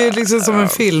det är ju liksom som en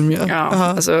film. Ja.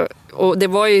 Alltså, och det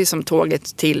var ju som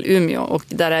tåget till Umeå och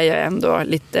där är jag ändå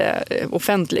lite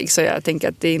offentlig så jag tänker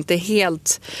att det är inte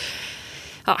helt...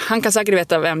 Ja, han kan säkert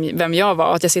veta vem jag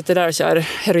var. Att jag sitter där och kör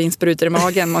heroinsprutor i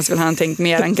magen måste väl han tänkt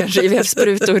mer än kanske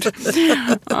IVF-sprutor.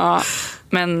 Ja,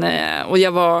 men, och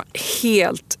jag var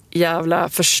helt jävla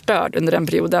förstörd under den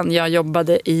perioden. Jag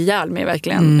jobbade ihjäl mig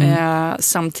verkligen.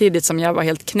 Samtidigt som jag var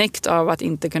helt knäckt av att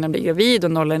inte kunna bli gravid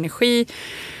och noll energi.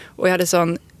 Och jag hade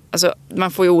sån... Alltså,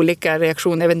 man får ju olika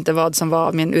reaktioner. Jag vet inte vad som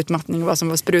var min utmattning och vad som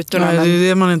var sprutorna. Nej, det är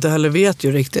det man inte heller vet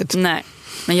ju riktigt. Nej,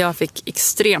 men jag fick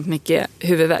extremt mycket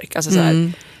huvudvärk. Alltså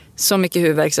så mycket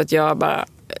huvudvärk så att jag bara...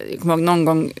 Någon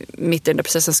gång mitt i den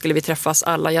processen skulle vi träffas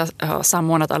alla. Jag har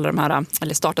samordnat alla de här,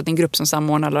 eller startat en grupp som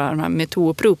samordnar alla de här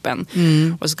metodpropen.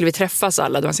 Och så skulle vi träffas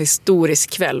alla. Det var en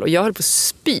historisk kväll och jag höll på att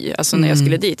spy alltså när jag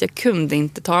skulle dit. Jag kunde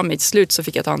inte ta mig. Till slut så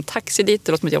fick jag ta en taxi dit.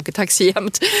 Det låter som att jag åker taxi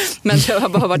jämt. Men jag har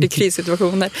bara varit i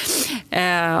krissituationer.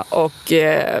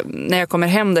 När jag kommer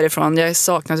hem därifrån, jag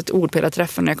saknat ett ord på hela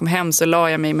träffen. När jag kom hem så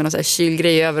la jag mig med någon så här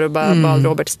kylgrej över och bara bad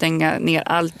Robert stänga ner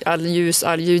all ljus,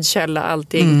 all ljudkälla,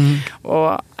 allting.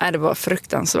 Och det var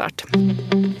fruktansvärt.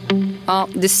 Ja,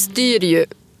 det styr ju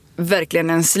verkligen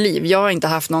ens liv. Jag har inte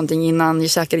haft någonting innan. Jag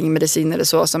käkar ingen medicin eller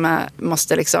så som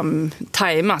måste liksom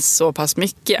tajmas så pass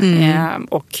mycket.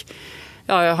 Och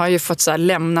ja, jag har ju fått så här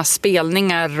lämna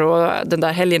spelningar och den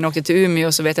där helgen åkte till Umeå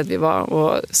och så vet jag att vi var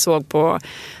och såg på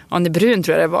Annebrun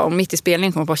tror jag det var. Och mitt i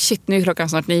spelningen kom jag på shit, nu är klockan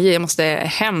snart 9. Jag måste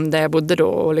hem där jag bodde då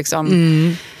och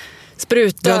liksom...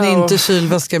 spruta. Du hade inte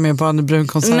kylväska med på Annebrun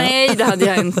konsert? Nej, det hade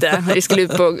jag inte. Vi skulle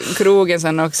ut på krogen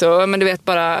sen också. Men du vet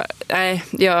bara, nej,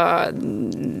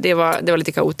 det var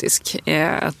lite kaotiskt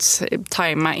att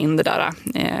tajma in det där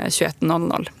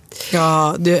 21.00.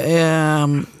 Ja,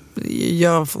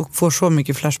 jag får så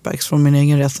mycket flashbacks från min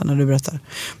egen resa när du berättar.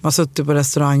 Man suttit på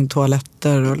restaurang,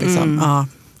 toaletter och liksom,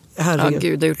 herregud. Ja,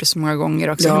 gud, jag har gjort det så många gånger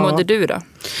också. Ja. Hur mådde du då?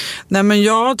 Nej, men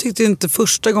jag tyckte inte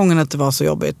första gången att det var så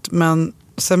jobbigt. Men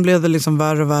sen blev det liksom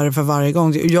värre och värre för varje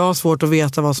gång. Jag har svårt att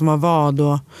veta vad som var vad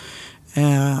och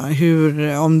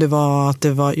om det var att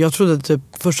det var. Jag trodde typ,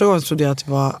 första gången trodde jag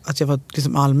att jag var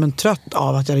liksom allmänt trött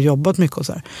av att jag hade jobbat mycket och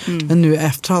så här. Men nu i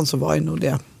efterhand så var jag nog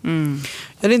det.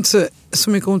 Jag hade inte så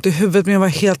mycket ont i huvudet, men jag var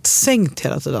helt sänkt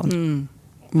hela tiden.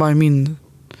 Var min.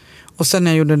 Och sen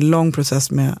när jag gjorde en lång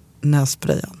process med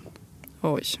nässprayen.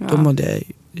 Oj, ja. Då mådde jag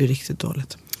ju riktigt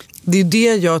dåligt. Det är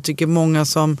det jag tycker många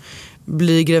som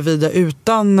blir gravida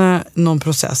utan någon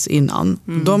process innan.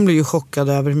 De blir ju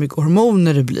chockade över hur mycket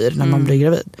hormoner det blir när man blir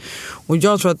gravid. Och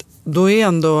jag tror att då är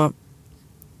ändå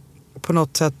på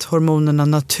något sätt hormonerna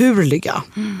naturliga.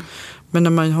 Men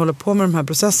när man håller på med de här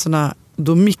processerna,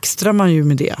 då mixtrar man ju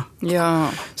med det. Ja.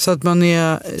 Så att man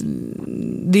är.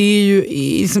 Det är ju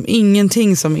liksom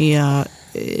ingenting som är.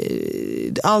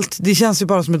 Allt, det känns ju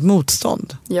bara som ett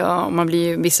motstånd. Ja, och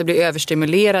vissa blir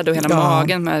överstimulerade och hela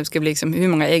magen. Det ska bli liksom hur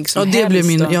många ägg som helst.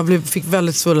 Blev jag fick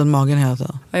väldigt svullen magen hela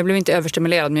tiden. Jag blev inte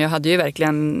överstimulerad, men jag hade ju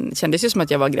verkligen, kändes ju som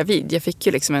att jag var gravid. Jag fick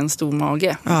ju liksom en stor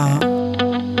mage.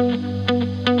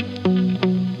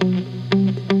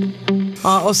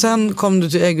 Ja, och sen kom du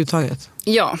till ägguttaget.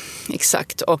 Ja,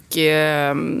 exakt. Och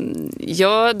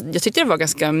jag tyckte det var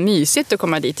ganska mysigt att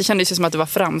komma dit. Det kändes ju som att det var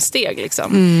framsteg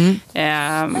liksom.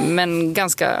 Men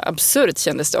ganska absurt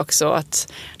kändes det också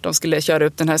att de skulle köra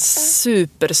upp den här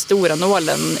superstora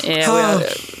nålen.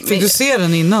 Fick du se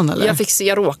den innan eller?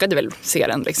 Jag råkade väl se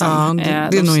den liksom. Ja,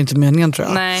 det är nog inte meningen tror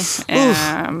jag. Nej,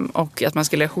 och att man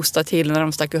skulle hosta till när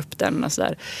de stack upp den och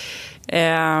sådär.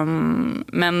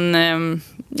 Men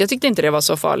jag tyckte inte det var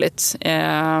så farligt.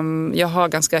 Jag har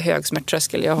ganska hög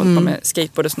smärttröskel. Jag har hållit på med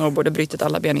skateboard och snowboard och brutit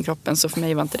alla ben i kroppen, så för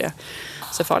mig var inte det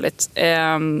så farligt.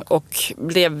 Och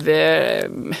blev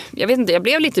jag vet inte, jag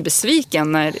blev lite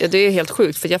besviken det är helt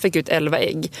sjukt för jag fick ut 11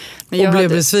 ägg. Men jag blev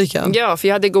besviken? Ja, för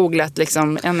jag hade googlat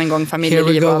liksom en gång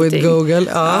familjeliv och allting. Here we go with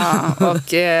Google. Och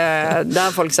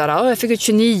där folk sa jag fick ut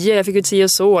 29, jag fick ut 10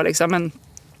 och så liksom, men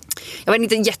jag var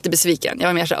inte jättebesviken. Jag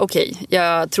var mer så okej.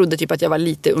 Jag trodde typ att jag var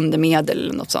lite under medel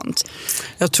eller något sånt.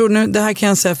 Jag tror nu, det här kan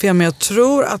jag säga fel, men jag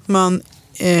tror att man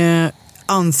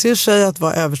anser sig att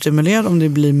vara överstimulerad om det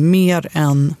blir mer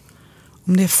än,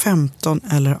 om det är 15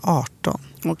 eller 18.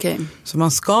 Okej. Så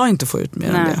man ska inte få ut mer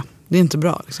än det. Det är inte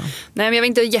bra liksom. Nej, men jag var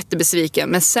inte jättebesviken.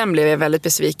 Men sen blev jag väldigt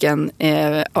besviken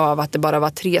av att det bara var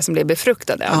 3 som blev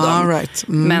befruktade av dem. Right.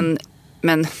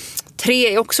 Men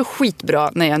 3 är också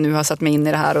skitbra när jag nu har satt mig in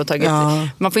i det här och tagit.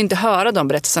 Man får inte höra de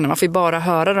berättelserna, man får bara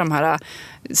höra de här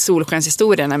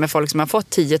solskenshistorierna med folk som har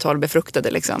fått 10-12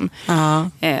 befruktade liksom.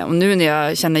 Och nu när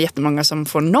jag känner jättemånga som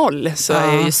får 0 så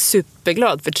är jag ju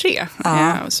superglad för 3.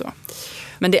 Och så.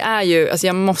 Men det är ju, alltså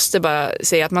jag måste bara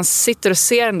säga att man sitter och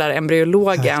ser den där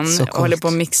embryologen och håller på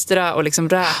att mixtra och liksom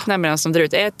räknar medan de drar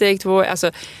ut 1 ägg, 2,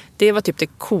 alltså det var typ det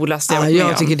coolaste jag varit med om.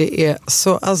 Jag tycker det är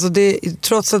så, alltså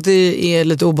trots att det är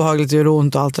lite obehagligt och gör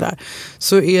ont och allt det där,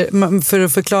 så är, för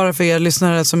att förklara för er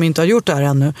lyssnare som inte har gjort det här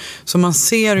ännu, så man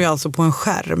ser ju alltså på en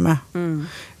skärm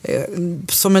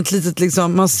som ett litet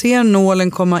liksom, man ser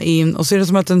nålen komma in och så är det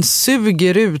som att den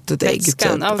suger ut ett ägg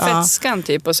typ. Ja, vätskan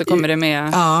typ, och så kommer det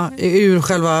med ur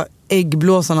själva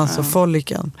äggblåsan, alltså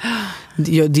follikeln.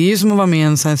 Det är ju som att vara med i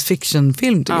en science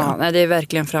fiction-film tycker jag. Nej, det är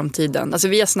verkligen framtiden. Alltså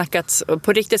vi har snackat, och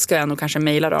på riktigt ska jag nog kanske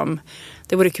mejla dem.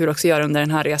 Det vore kul också att göra under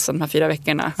den här resan, de här 4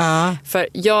 veckorna. För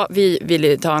vi ville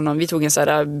vi tog en sån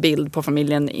här bild på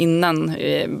familjen innan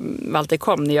Walter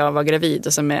kom, när jag var gravid,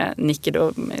 och så med Nicky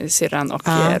då, med syrran och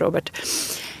Robert.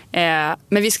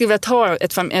 Men vi skulle vilja ta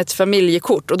ett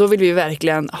familjekort, och då vill vi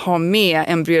verkligen ha med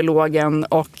embryologen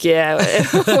och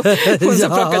hon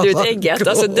som plockade ut ägget.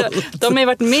 Alltså, de har ju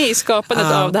varit med i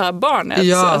skapandet av det här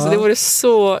barnet. Alltså, det vore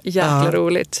så jäkla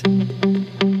roligt.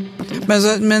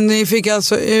 Men ni fick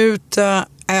alltså ut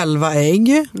 11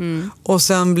 ägg och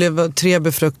sen blev 3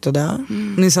 befruktade.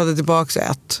 Ni satte tillbaka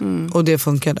 1 och det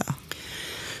funkade.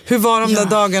 Hur var de där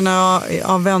dagarna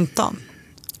av väntan?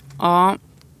 Ja,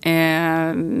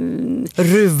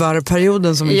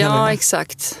 ruvarperioden som vi kallar det. Ja,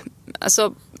 exakt.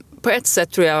 Alltså, på ett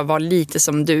sätt tror jag var lite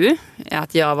som du.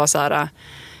 Att jag var så här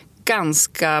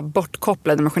ganska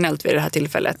bortkopplad emotionellt vid det här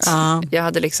tillfället. Jag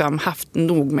hade liksom haft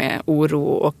nog med oro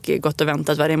och gått och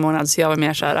väntat varje månad. Så jag var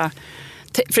mer så här,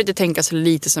 försökte tänka så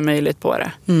lite som möjligt på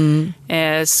det.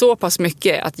 Så pass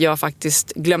mycket att jag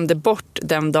faktiskt glömde bort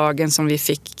den dagen som vi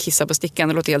fick kissa på stickan.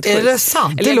 Det låter helt sjukt. Är det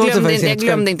sant? Jag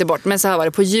glömde inte bort. Men så här var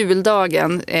det. På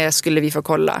juldagen skulle vi få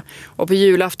kolla. Och på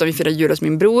julafton, vi firade jul hos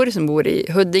min bror som bor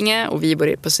i Huddinge och vi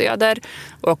bor på Söder.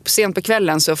 Och sent på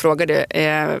kvällen så frågade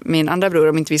min andra bror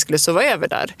om inte vi skulle sova över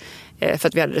där. För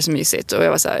att vi hade det så mysigt. Och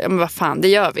jag var så här, ja men vad fan, det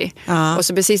gör vi. Och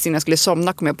så precis innan jag skulle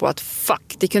somna kom jag på att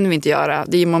fuck, det kunde vi inte göra.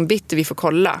 Det är imorgon bitti vi får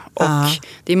kolla. Och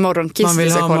det är morgonkiss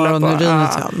vi ska kolla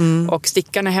på. Och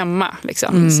stickan är hemma.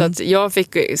 Liksom. Så att jag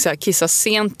fick så här, kissa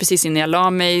sent precis innan jag la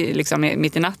mig liksom,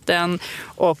 mitt i natten.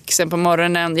 Och sen på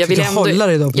morgonen... Jag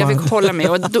fick hålla mig.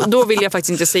 Och då vill jag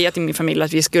faktiskt inte säga till min familj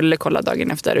att vi skulle kolla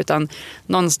dagen efter. Utan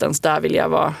någonstans där vill jag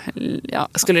vara... Ja,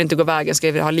 skulle det inte gå vägen skulle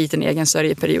jag vilja ha en liten egen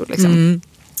sörjeperiod. Liksom.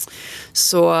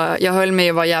 Så jag höll mig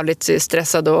och var jävligt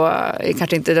stressad och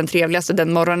kanske inte den trevligaste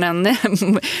den morgonen.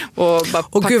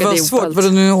 och gud vad svårt, var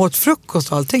det nu åt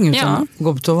frukost och allting utan att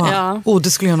gå på toa? Ja. Det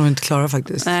skulle jag nog inte klara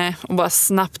faktiskt. Nej, och bara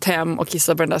snabbt hem och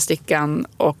kissa på den där stickan.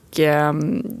 Och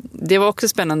det var också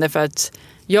spännande för att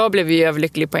jag blev ju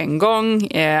överlycklig på en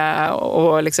gång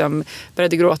och liksom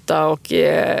började gråta och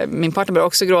min partner började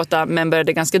också gråta men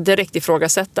började ganska direkt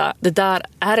ifrågasätta. Det där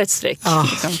är ett streck.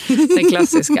 Liksom, den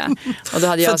klassiska. Och då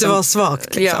hade jag för att det var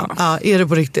svagt. Liksom. Ja, är det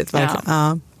på riktigt verkligen?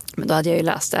 Ja. Men då hade jag ju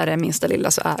läst, är det minsta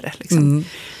lilla så är det. Liksom.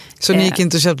 Så ni gick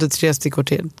inte och köpte 3 stickor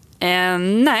till?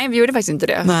 Nej, vi gjorde faktiskt inte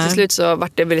det. Nej. Till slut så var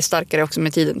det väldigt starkare också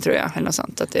med tiden tror jag. Eller något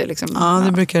sånt. Att det liksom,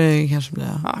 det brukar det kanske bli.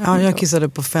 Jag kissade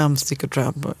på 5 stickor tror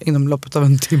jag inom loppet av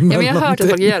en timme. Ja, men jag har hört att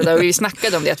folk gör det och vi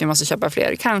snackade om det att vi måste köpa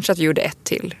fler. Kanske att vi gjorde 1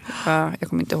 till. Jag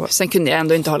kommer inte ihåg. Sen kunde jag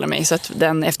ändå inte hålla mig så att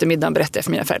den eftermiddagen berättade jag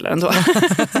för mina föräldrar ändå.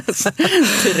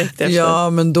 Direkt efter. Ja,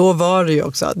 men då var det ju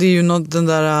också. Det är ju något, den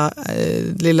där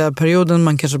lilla perioden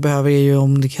man kanske behöver är ju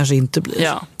om det kanske inte blir.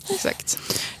 Ja. Exakt.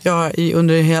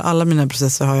 Under alla mina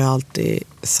processer har jag alltid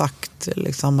sagt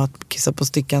liksom, att kissa på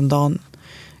stickan dagen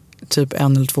typ 1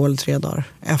 eller 2 eller 3 dagar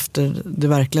efter det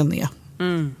verkligen är.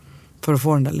 För att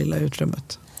få den där lilla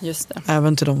utrymmet. Just det.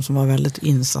 Även till de som var väldigt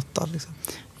insatta. Liksom.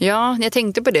 Ja, jag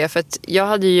tänkte på det för att jag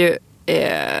hade ju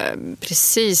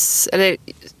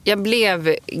jag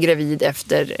blev gravid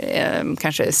efter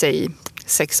kanske säg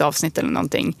 6 avsnitt eller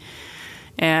någonting.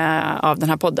 Av den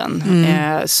här podden.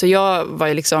 Så jag var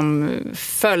ju liksom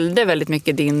följde väldigt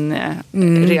mycket din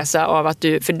resa av att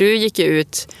du gick ju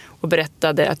ut och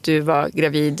berättade att du var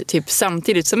gravid typ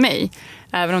samtidigt som mig.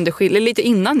 Även om det skiljer lite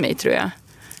innan mig tror jag.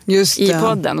 I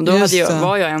podden. Och då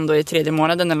var jag ändå i 3:e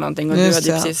månaden eller någonting. Och du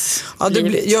hade precis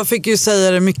jag fick ju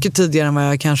säga det mycket tidigare än vad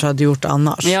jag kanske hade gjort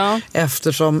annars. Ja.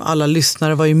 Eftersom alla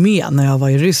lyssnare var ju med när jag var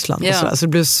i Ryssland. Ja. Och så det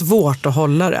blev svårt att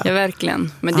hålla det. Ja,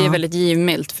 verkligen. Men det är väldigt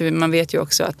givmilt. För man vet ju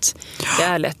också att det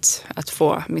är lätt att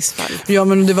få missfall. Ja,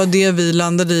 men det var det vi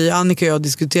landade i. Annika och jag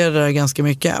diskuterade det ganska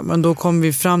mycket. Men då kom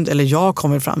vi fram, eller jag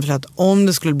kom fram till att om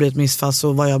det skulle bli ett missfall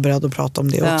så var jag beredd att prata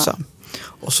om det också.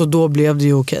 Och så då blev det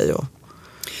ju okej att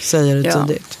säga det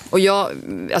tidigt. Och jag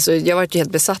var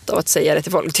helt besatt av att säga det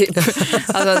till folk typ.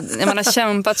 Alltså, man har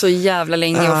kämpat så jävla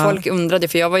länge och folk undrade,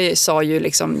 för jag sa ju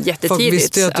liksom jättetidigt. Folk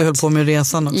visste ju att du höll på med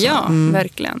resan också. Ja,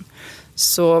 verkligen.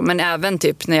 Så, men även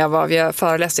typ när jag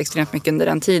föreläste extremt mycket under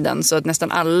den tiden, så att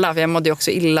nästan alla, för jag mådde ju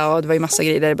också illa och det var ju massa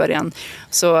grejer där i början,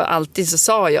 så alltid så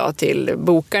sa jag till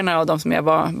bokarna och de som jag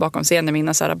var bakom scenen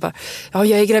mina så här, bara, ja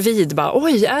jag är gravid, bara,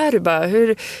 oj är du, bara,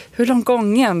 hur långt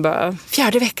gången, bara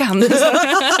 4:e veckan.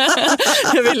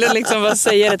 Jag ville liksom bara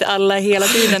säga det till alla hela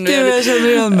tiden. Jag känner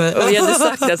igen mig. Och jag hade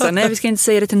sagt att så, nej vi ska inte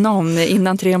säga det till någon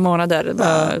innan 3 månader.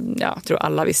 Bara, jag tror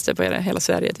alla visste på hela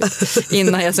Sverige typ.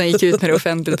 Innan jag sen gick ut med det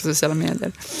offentligt på sociala medier.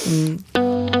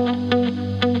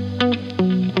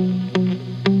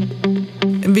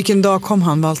 Vilken dag kom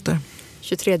han, Walter?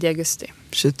 23 augusti.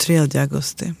 23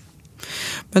 augusti.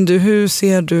 Men du, hur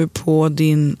ser du på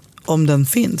din, om den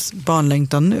finns,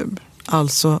 barnlängtan nu?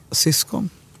 Alltså syskon.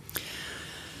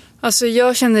 Alltså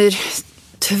jag känner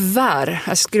tyvärr,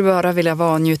 jag skulle bara vilja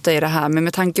vara och njuta i det här, men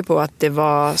med tanke på att det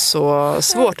var så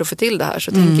svårt att få till det här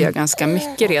så tänker jag ganska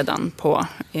mycket redan på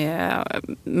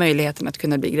möjligheten att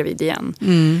kunna bli gravid igen.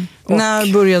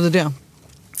 När började det?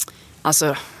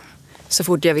 Alltså, så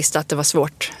fort jag visste att det var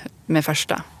svårt med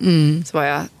första så var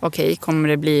jag, okej, kommer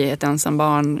det bli ett ensam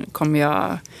barn?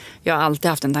 Jag har alltid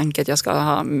haft en tanke att jag ska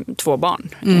ha 2 barn.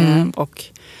 Och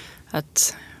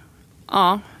att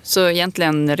så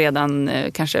egentligen redan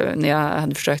kanske när jag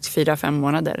hade försökt 4-5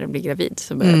 månader bli gravid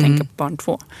så började jag tänka på barn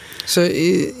 2. Så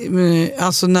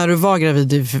alltså när du var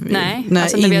gravid? Nej,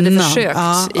 alltså när vi hade försökt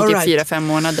i typ 4-5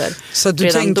 månader. Så att du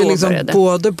tänkte liksom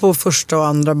både på första och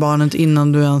andra barnet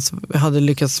innan du ens hade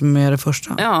lyckats med det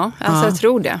första? Ja, alltså jag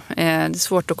tror det. Det är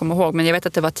svårt att komma ihåg, men jag vet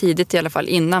att det var tidigt i alla fall,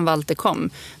 innan Walter kom,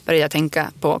 började jag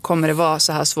tänka på, kommer det vara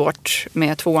så här svårt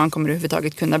med 2:an, kommer det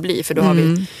överhuvudtaget kunna bli? För då har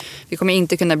vi kommer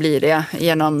inte kunna bli det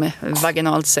genom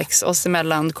vaginalt sex oss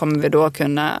emellan.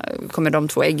 Kommer de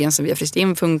 2 äggen som vi har fryst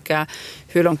in funka?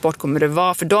 Hur långt bort kommer det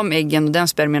vara? För de äggen och den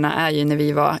spermierna är ju när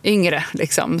vi var yngre.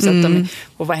 Liksom. Så att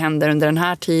och vad händer under den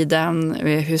här tiden?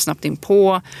 Hur snabbt in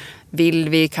på? Vill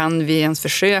vi, kan vi ens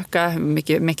försöka? Hur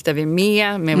mycket mäktar vi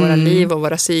med våra liv och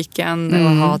våra psyken?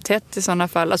 Och ha tätt i sådana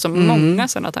fall. Alltså många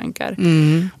sådana tankar.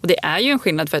 Och det är ju en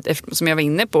skillnad för att, som jag var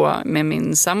inne på med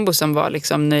min sambo som var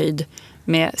liksom nöjd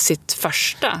med sitt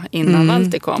första innan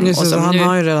Walter kom. Just, och som han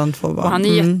har ju redan 2 barn. Och han är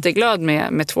jätteglad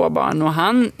med 2 barn. Och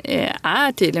han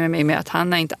är tydlig med mig med att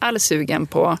han är inte alls sugen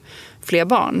på fler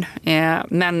barn.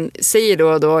 Men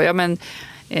säger då ja men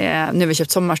nu har vi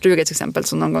köpt sommarstuga till exempel,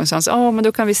 så någon gång sa han så, men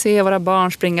då kan vi se våra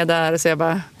barn springa där. Och så jag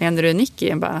bara, menar du Nicky?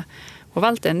 Jag bara, och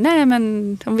Walter, nej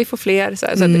men om vi får fler. Så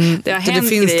det har hänt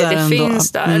grejer, det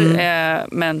finns där.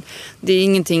 Men det är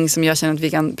ingenting som jag känner att vi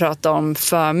kan prata om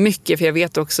för mycket. För jag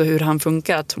vet också hur han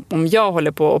funkar. Att om jag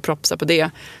håller på och propsar på det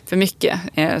för mycket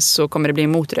så kommer det bli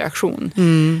en motreaktion.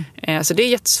 Så det är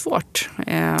jättesvårt.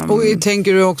 Och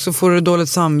tänker du också, får du dåligt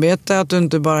samvete att du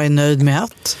inte bara är nöjd med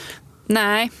ett?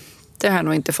 Nej, det har jag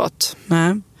nog inte fått.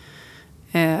 Nej.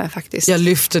 Faktiskt. Jag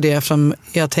lyfter det eftersom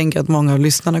jag tänker att många av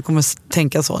lyssnarna kommer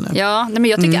tänka så nu. Ja, men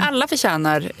jag tycker alla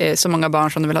förtjänar så många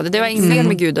barn som de vill ha. Det var inget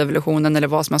med gudevolutionen eller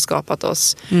vad som har skapat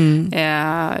oss.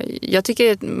 Jag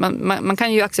tycker att man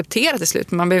kan ju acceptera till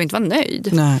slut, men man behöver inte vara nöjd.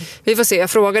 Nej. Vi får se, jag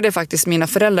frågade faktiskt mina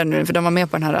föräldrar nu, för de var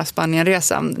med på den här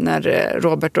Spanienresan när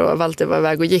Robert och Walter var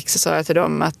iväg och gick, så sa jag till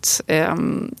dem att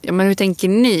men hur tänker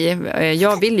ni?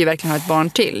 Jag vill ju verkligen ha ett barn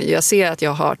till. Jag ser att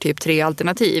jag har typ 3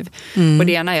 alternativ. Och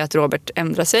det ena är att Robert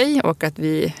ändra sig och att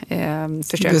vi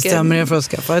försöker bestämmer er för att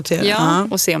skaffa ett till. Ja,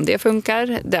 och se om det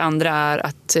funkar. Det andra är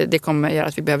att det kommer göra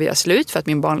att vi behöver göra slut för att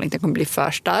min barnlängtan kommer bli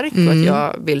för stark och att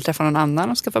jag vill träffa någon annan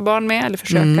och skaffa barn med eller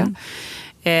försöka.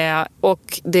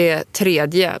 Och det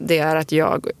tredje, det är att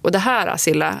och det här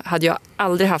Asilla hade jag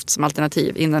aldrig haft som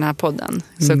alternativ in den här podden,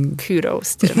 så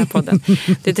kudos till den här podden.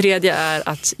 Det tredje är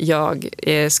att jag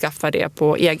skaffar det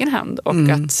på egen hand och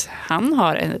att han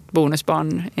har ett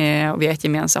bonusbarn och vi är ett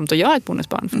gemensamt och jag har ett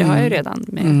bonusbarn, för det har jag ju redan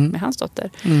med hans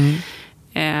dotter.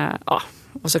 Ja,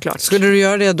 och såklart. Skulle du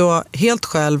göra det då helt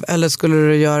själv eller skulle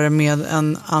du göra det med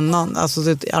en annan,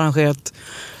 alltså ett arrangerat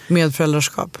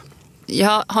medföräldraskap?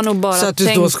 Jag har nog bara så att du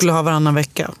då skulle ha varannan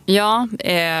vecka? Ja,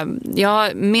 jag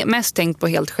har mest tänkt på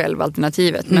helt själv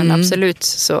alternativet. Men absolut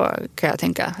så kan jag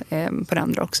tänka på det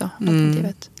andra också,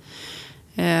 alternativet.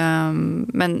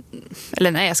 Men,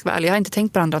 eller nej, jag ska vara ärlig, jag har inte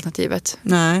tänkt på det andra alternativet.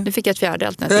 Nej. Nu fick jag ett 4:e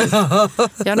alternativ.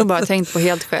 Jag har nog bara tänkt på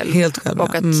helt själv.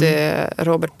 Och att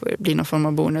Robert blir någon form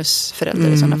av bonusförälder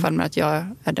i sådana fall, med att jag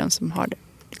är den som har det,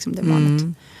 liksom det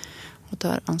barnet. Och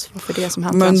tar ansvar för det som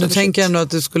han tar. Men du tänker ändå att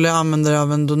du skulle använda dig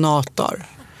av en donator?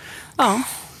 Ja.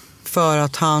 För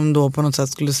att han då på något sätt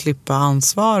skulle slippa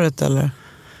ansvaret, eller?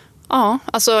 Ja,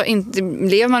 alltså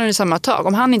lever man under samma tag.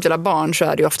 Om han inte vill ha barn så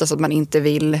är det ju oftast att man inte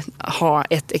vill ha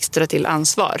ett extra till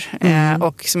ansvar.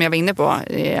 Och som jag var inne på,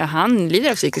 han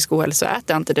lider av psykisk ohälsa och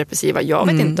äter antidepressiva. Jag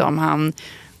vet inte om han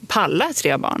pallar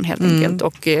 3 barn helt enkelt.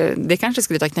 Och det kanske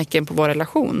skulle ta knäcken på vår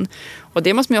relation. Och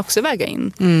det måste man ju också väga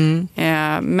in.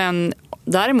 Men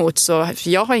däremot så,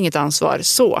 jag har inget ansvar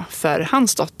så för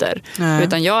hans dotter.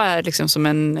 Utan jag är liksom som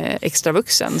en extra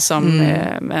vuxen, som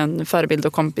en förebild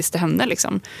och kompis till henne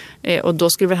liksom. Och då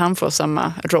skulle väl han få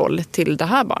samma roll till det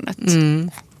här barnet.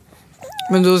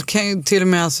 Men då kan till och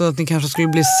med alltså att ni kanske skulle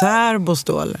bli särbos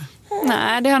då, eller?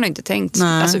 Nej, det har jag nog inte tänkt.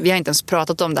 Alltså, vi har inte ens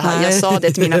pratat om det här. Jag sa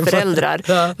det till mina föräldrar.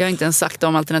 Jag har inte ens sagt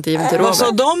om alternativen till Robert. Vad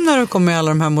sa de när du kom med alla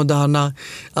de här moderna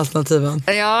alternativen?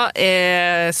 Ja,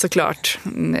 såklart.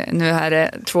 Nu är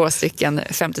det 2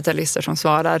 50-talister som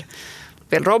svarar.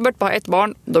 Vill Robert bara ett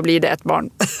barn, då blir det ett barn.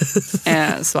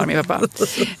 Svarar min pappa.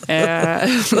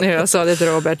 Jag sa det till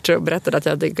Robert och berättade att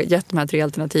jag hade gett de här 3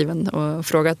 alternativen och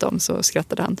frågat dem, så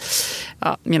skrattade han.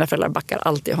 Ja, mina föräldrar backar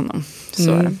alltid honom.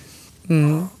 Så är det.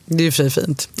 Det är ju för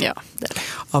fint. Ja, det är det.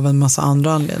 Av en massa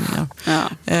andra anledningar.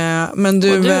 Ja. Men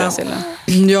du, och du då, Silla?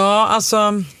 Ja,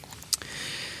 alltså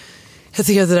jag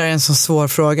tycker att det där är en så svår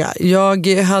fråga. Jag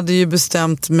hade ju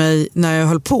bestämt mig när jag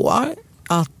höll på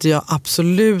att jag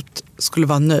absolut skulle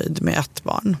vara nöjd med ett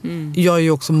barn. Jag är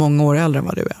ju också många år äldre än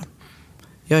vad du är.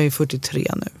 Jag är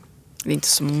 43 nu. Det är inte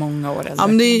så många år äldre. Ja,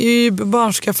 men det är ju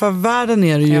barnskaffarvärlden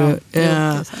är det ju.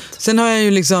 Sen har jag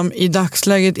ju liksom i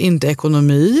dagsläget inte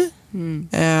ekonomi.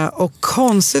 Och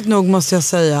konstigt nog måste jag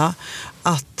säga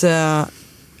att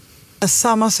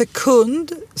samma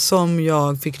sekund som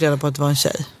jag fick reda på att det var en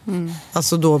tjej.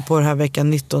 Alltså då på det här veckan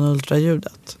 19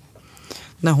 ultraljudet.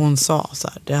 När hon sa så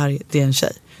här, det är en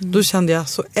tjej. Då kände jag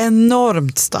så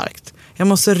enormt starkt. Jag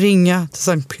måste ringa till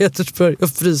Sankt Petersburg och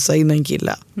frysa in en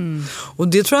kille. Och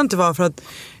det tror jag inte var för att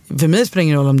för mig spelar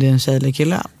ingen roll om det är en tjej eller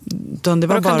kille. Utan det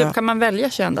var bara... Kan man välja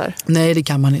kön där? Nej, det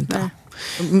kan man inte.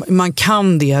 Nej. Man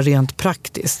kan det rent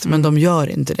praktiskt, men de gör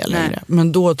inte det längre. Nej.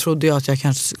 Men då trodde jag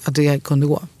att det kunde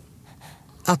gå.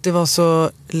 Att det var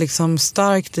så liksom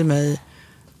starkt i mig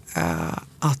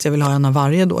att jag vill ha en av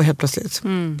varje då helt plötsligt.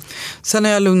 Sen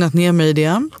har jag lugnat ner mig i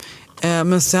det.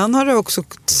 Men sen har det också,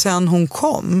 sen hon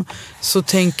kom så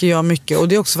tänker jag mycket, och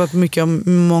det är också för att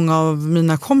många av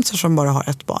mina kompisar som bara har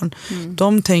ett barn,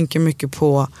 de tänker mycket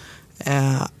på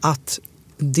att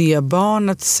det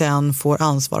barnet sen får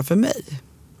ansvar för mig.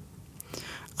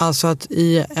 Alltså att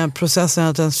i processen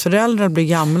att ens föräldrar blir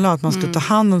gamla och att man ska ta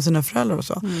hand om sina föräldrar och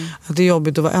så. Att det är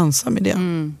jobbigt att vara ensam i det.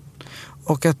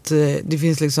 Och att det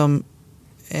finns liksom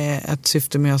ett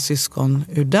syfte med att ha syskon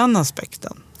ur den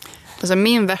aspekten. Alltså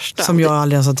min värsta... Som jag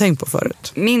aldrig ens har tänkt på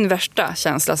förut. Min värsta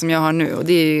känsla som jag har nu, och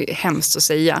det är ju hemskt att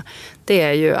säga, det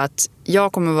är ju att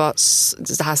jag kommer vara,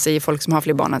 det här säger folk som har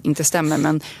fler barn att inte stämmer,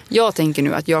 men jag tänker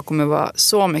nu att jag kommer vara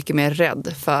så mycket mer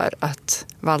rädd för att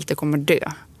Walter kommer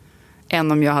dö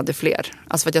än om jag hade fler.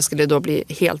 Alltså för att jag skulle då bli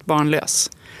helt barnlös.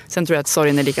 Sen tror jag att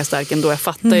sorgen är lika stark ändå. Jag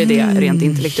fattar ju det rent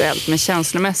intellektuellt, men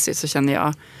känslomässigt så känner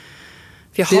jag...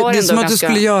 Det är som att du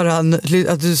skulle göra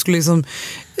att du skulle liksom,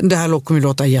 det här kommer ju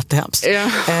låta jättehemskt,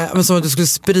 men som att du skulle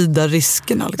sprida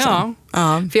riskerna liksom.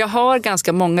 Ja. För jag har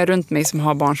ganska många runt mig som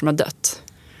har barn som har dött.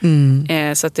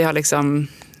 Så att det har liksom,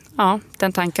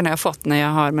 den tanken har jag fått när jag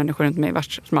har människor runt mig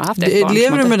som har haft ett barn.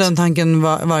 Lever du med den tanken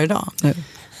varje dag nu?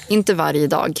 Inte varje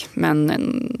dag, men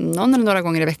någon eller några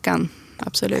gånger i veckan.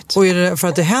 Absolut. Och är det för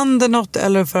att det händer något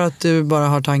eller för att du bara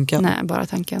har tanken? Nej, bara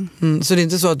tanken. Så det är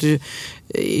inte så att du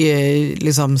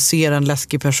liksom ser en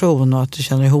läskig person och att du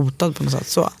känner dig hotad på något sätt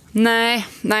så? Nej.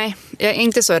 Jag är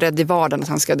inte så rädd i vardagen att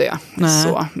han ska dö.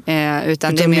 Så,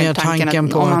 utan det är mer tanken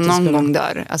att om han någon gång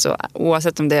dör, alltså,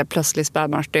 oavsett om det är plötslig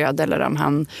spädbarnsdöd eller om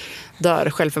han dör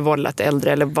självförvållat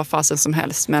äldre eller vad fasen som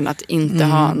helst, men att inte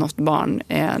ha något barn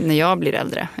när jag blir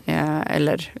äldre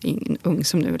eller ung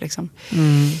som nu liksom.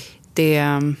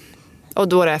 Och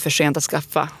då är det för sent att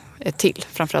skaffa ett till.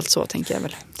 Framförallt så tänker jag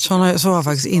väl. Så har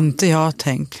faktiskt inte jag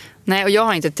tänkt. Nej, och jag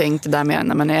har inte tänkt det där med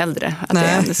när man är äldre.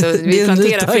 Att så vi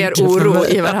planterar fler oro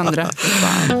i varandra.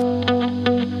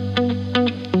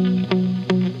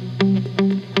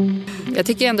 Jag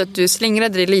tycker ändå att du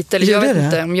slingrade dig lite. Eller jag vet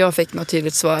inte om jag fick något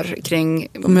tydligt svar kring...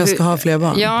 Om jag ska ha fler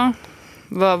barn? Ja.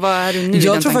 Vad är du nu i den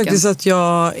Jag tror tanken? faktiskt att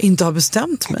jag inte har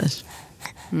bestämt mig.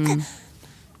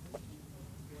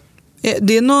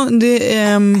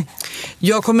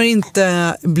 Jag kommer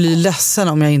inte bli ledsen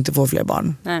om jag inte får fler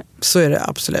barn. Nej. Så är det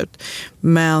absolut.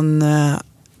 Men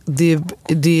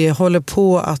det håller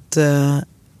på att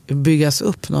byggas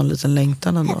upp någon liten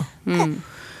längtan ändå.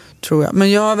 Tror jag.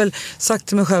 Men jag har väl sagt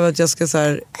till mig själv att jag ska så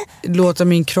här, låta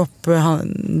min kropp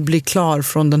bli klar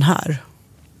från den här.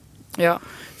 Ja.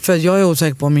 För jag är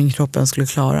osäker på om min kropp ens skulle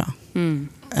klara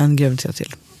en graviditet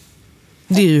till.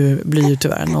 Det blir ju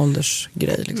tyvärr en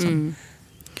åldersgrej liksom.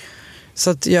 Så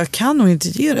att jag kan nog inte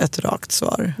ge ett rakt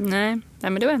svar. Nej,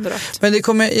 men det var ändå rakt. Men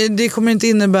det kommer inte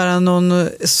innebära någon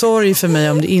sorg för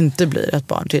mig om det inte blir ett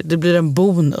barn till. Det blir en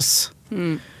bonus.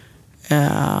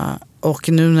 Och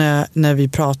nu när vi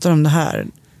pratar om det här,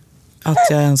 att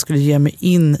jag ens skulle ge mig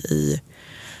in i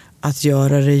att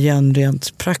göra det igen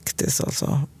rent praktiskt,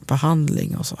 alltså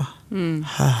behandling och så.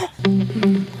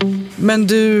 Men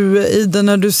du, Ida,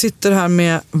 när du sitter här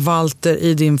med Walter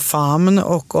i din famn,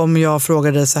 och om jag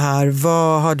frågar dig så här,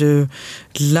 vad har du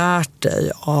lärt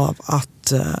dig av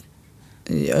att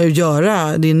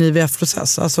göra din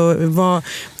IVF-process? Alltså,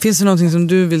 finns det någonting som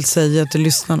du vill säga till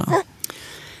lyssnarna?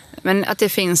 Men att det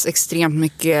finns extremt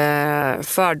mycket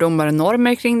fördomar och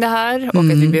normer kring det här. Och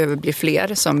att vi behöver bli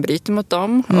fler som bryter mot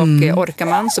dem. Och orkar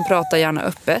man så prata gärna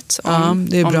öppet om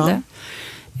det. Är bra. Det.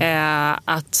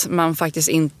 Att man faktiskt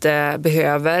inte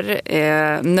behöver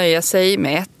nöja sig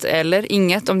med ett eller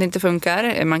inget om det inte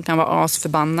funkar. Man kan vara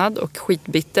asförbannad och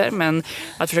skitbitter, men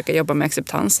att försöka jobba med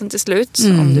acceptansen till slut.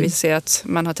 Om det vill säga att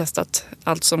man har testat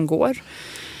allt som går.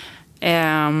 Det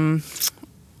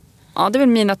är väl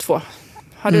mina 2.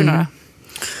 Har du några?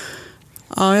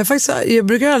 Ja, jag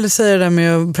brukar aldrig säga det där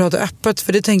med att prata öppet,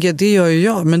 för det tänker jag, det gör ju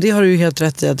jag, men det har du ju helt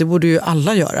rätt i att det borde ju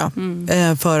alla göra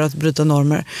för att bryta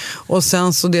normer. Och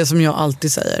sen så det som jag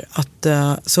alltid säger, att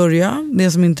sörja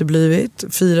det som inte blivit,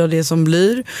 fira det som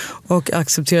blir och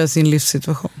acceptera sin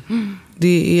livssituation.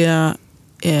 Det är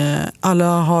alla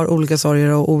har olika sorger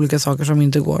och olika saker som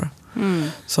inte går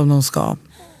som de ska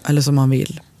eller som man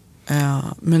vill.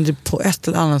 Men det, på ett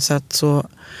eller annat sätt så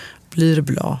blir det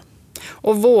bra.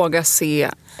 Och våga se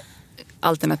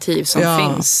alternativ som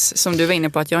finns. Som du var inne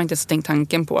på, att jag inte ens tänkt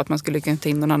tanken på att man skulle kunna ta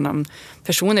in någon annan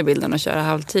person i bilden och köra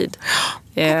halvtid.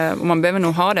 Och man behöver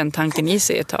nog ha den tanken i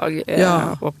sig ett tag.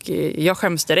 Och jag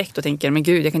skäms direkt och tänker, men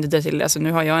gud, jag kan inte dö till. Alltså,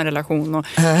 nu har jag en relation och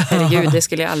herregud, det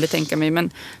skulle jag aldrig tänka mig. Men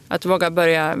att våga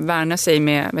börja värna sig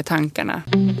med tankarna.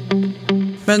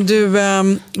 Men du,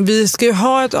 vi ska ju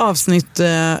ha ett avsnitt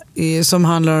som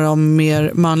handlar om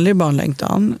mer manlig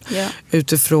barnlängtan.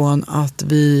 Utifrån att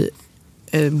vi,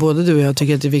 både du och jag,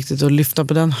 tycker att det är viktigt att lyfta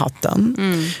på den hatten.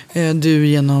 Du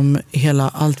genom hela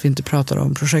Allt vi inte pratar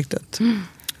om projektet.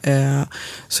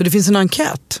 Så det finns en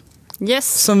enkät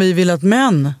som vi vill att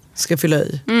män ska fylla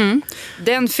i.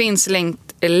 Den finns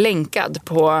länkad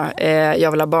på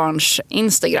Jag vill ha barns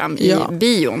Instagram i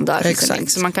bion där.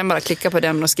 Exakt. Så man kan bara klicka på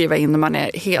den och skriva in när man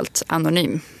är helt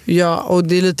anonym. Ja, och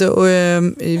det är lite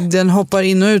den hoppar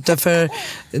in och ut där, för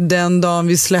den dagen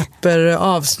vi släpper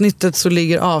avsnittet så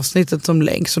ligger avsnittet som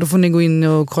länk, så då får ni gå in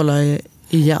och kolla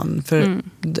igen, för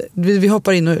vi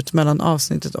hoppar in och ut mellan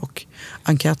avsnittet och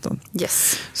enkäten.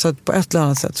 Så att på ett eller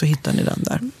annat sätt så hittar ni den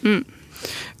där.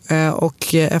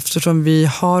 Och eftersom vi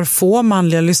har få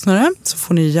manliga lyssnare så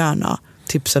får ni gärna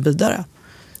tipsa vidare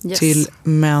till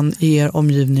män i er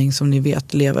omgivning som ni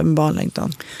vet lever med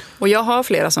barnlängtan. Och jag har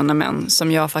flera sådana män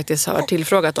som jag faktiskt har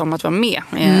tillfrågat om att vara med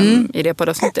i det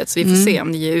poddavsnittet, så vi får se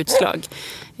om det ger utslag.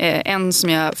 En som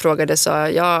jag frågade sa,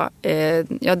 det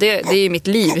är ju mitt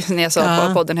liv, när jag sa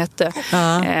vad podden hette.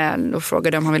 Då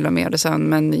frågade jag om han ville vara med, och sa han,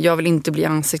 men jag vill inte bli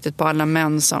ansiktet på alla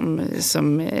män som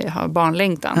har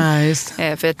barnlängtan.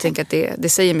 För jag tänker att det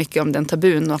säger mycket om den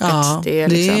tabun, och att det är,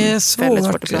 liksom det är svårt, väldigt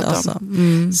svårt att prata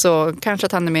om. Så kanske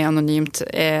att han är med anonymt,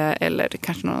 eller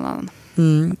kanske någon annan.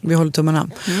 Vi håller tummarna.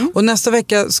 Och nästa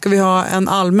vecka ska vi ha en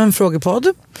allmän frågepodd.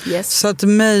 Så att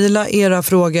mejla era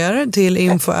frågor till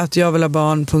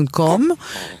info@javillabarn.com.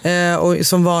 Och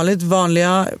som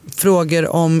vanliga frågor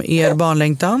om er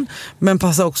barnlängtan. Men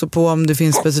passa också på om det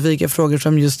finns specifika frågor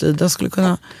som just Ida skulle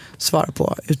kunna svara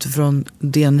på utifrån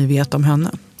det ni vet om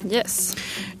henne.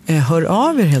 Hör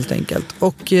av er helt enkelt.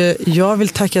 Och jag vill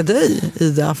tacka dig,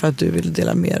 Ida, för att du ville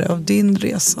dela med dig av din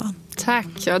resa. Tack.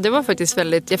 Ja, det var faktiskt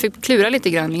väldigt... Jag fick klura lite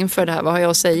grann inför det här. Vad har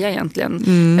jag att säga egentligen?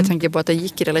 Jag tänker på att det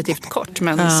gick relativt kort.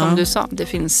 Men som du sa, det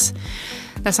finns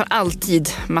nästan alltid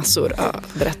massor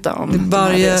att berätta om.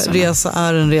 Varje resa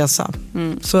är en resa.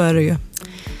 Så är det ju.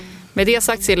 Med det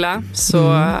sagt, Silla,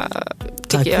 så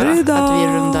tycker jag att vi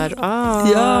rundar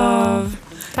av.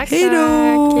 Tack. Hej då.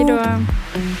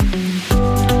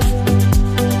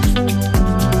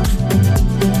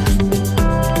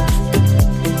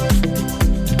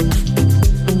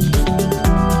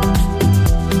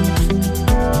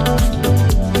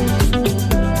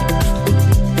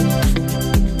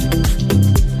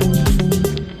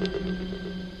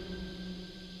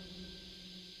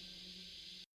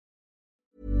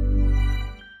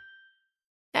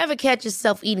 Ever catch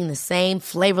yourself eating the same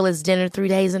flavorless dinner 3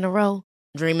 days in a row?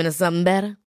 Dreaming of something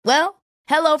better? Well,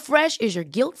 HelloFresh is your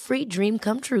guilt-free dream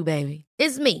come true, baby.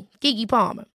 It's me, Keke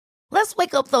Palmer. Let's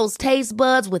wake up those taste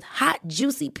buds with hot,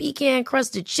 juicy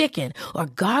pecan-crusted chicken or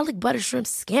garlic butter shrimp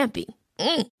scampi.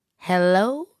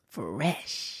 Hello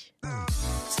Fresh.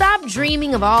 Stop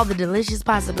dreaming of all the delicious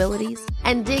possibilities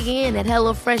and dig in at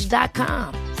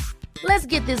HelloFresh.com. Let's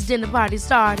get this dinner party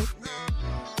started.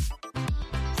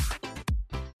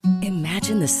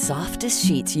 Imagine the softest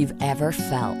sheets you've ever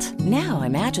felt. Now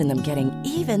imagine them getting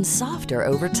even softer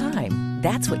over time.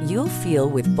 That's what you'll feel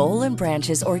with Boll &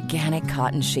 Branch's organic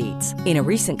cotton sheets. In a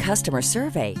recent customer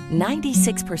survey,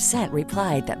 96%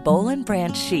 replied that Boll &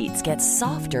 Branch sheets get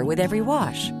softer with every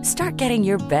wash. Start getting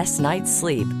your best night's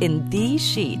sleep in these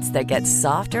sheets that get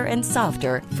softer and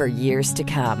softer for years to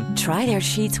come. Try their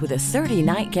sheets with a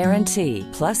 30-night guarantee.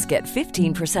 Plus, get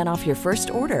 15% off your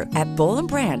first order at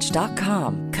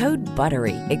bollandbranch.com. Code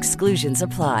BUTTERY. Exclusions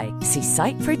apply. See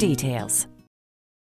site for details.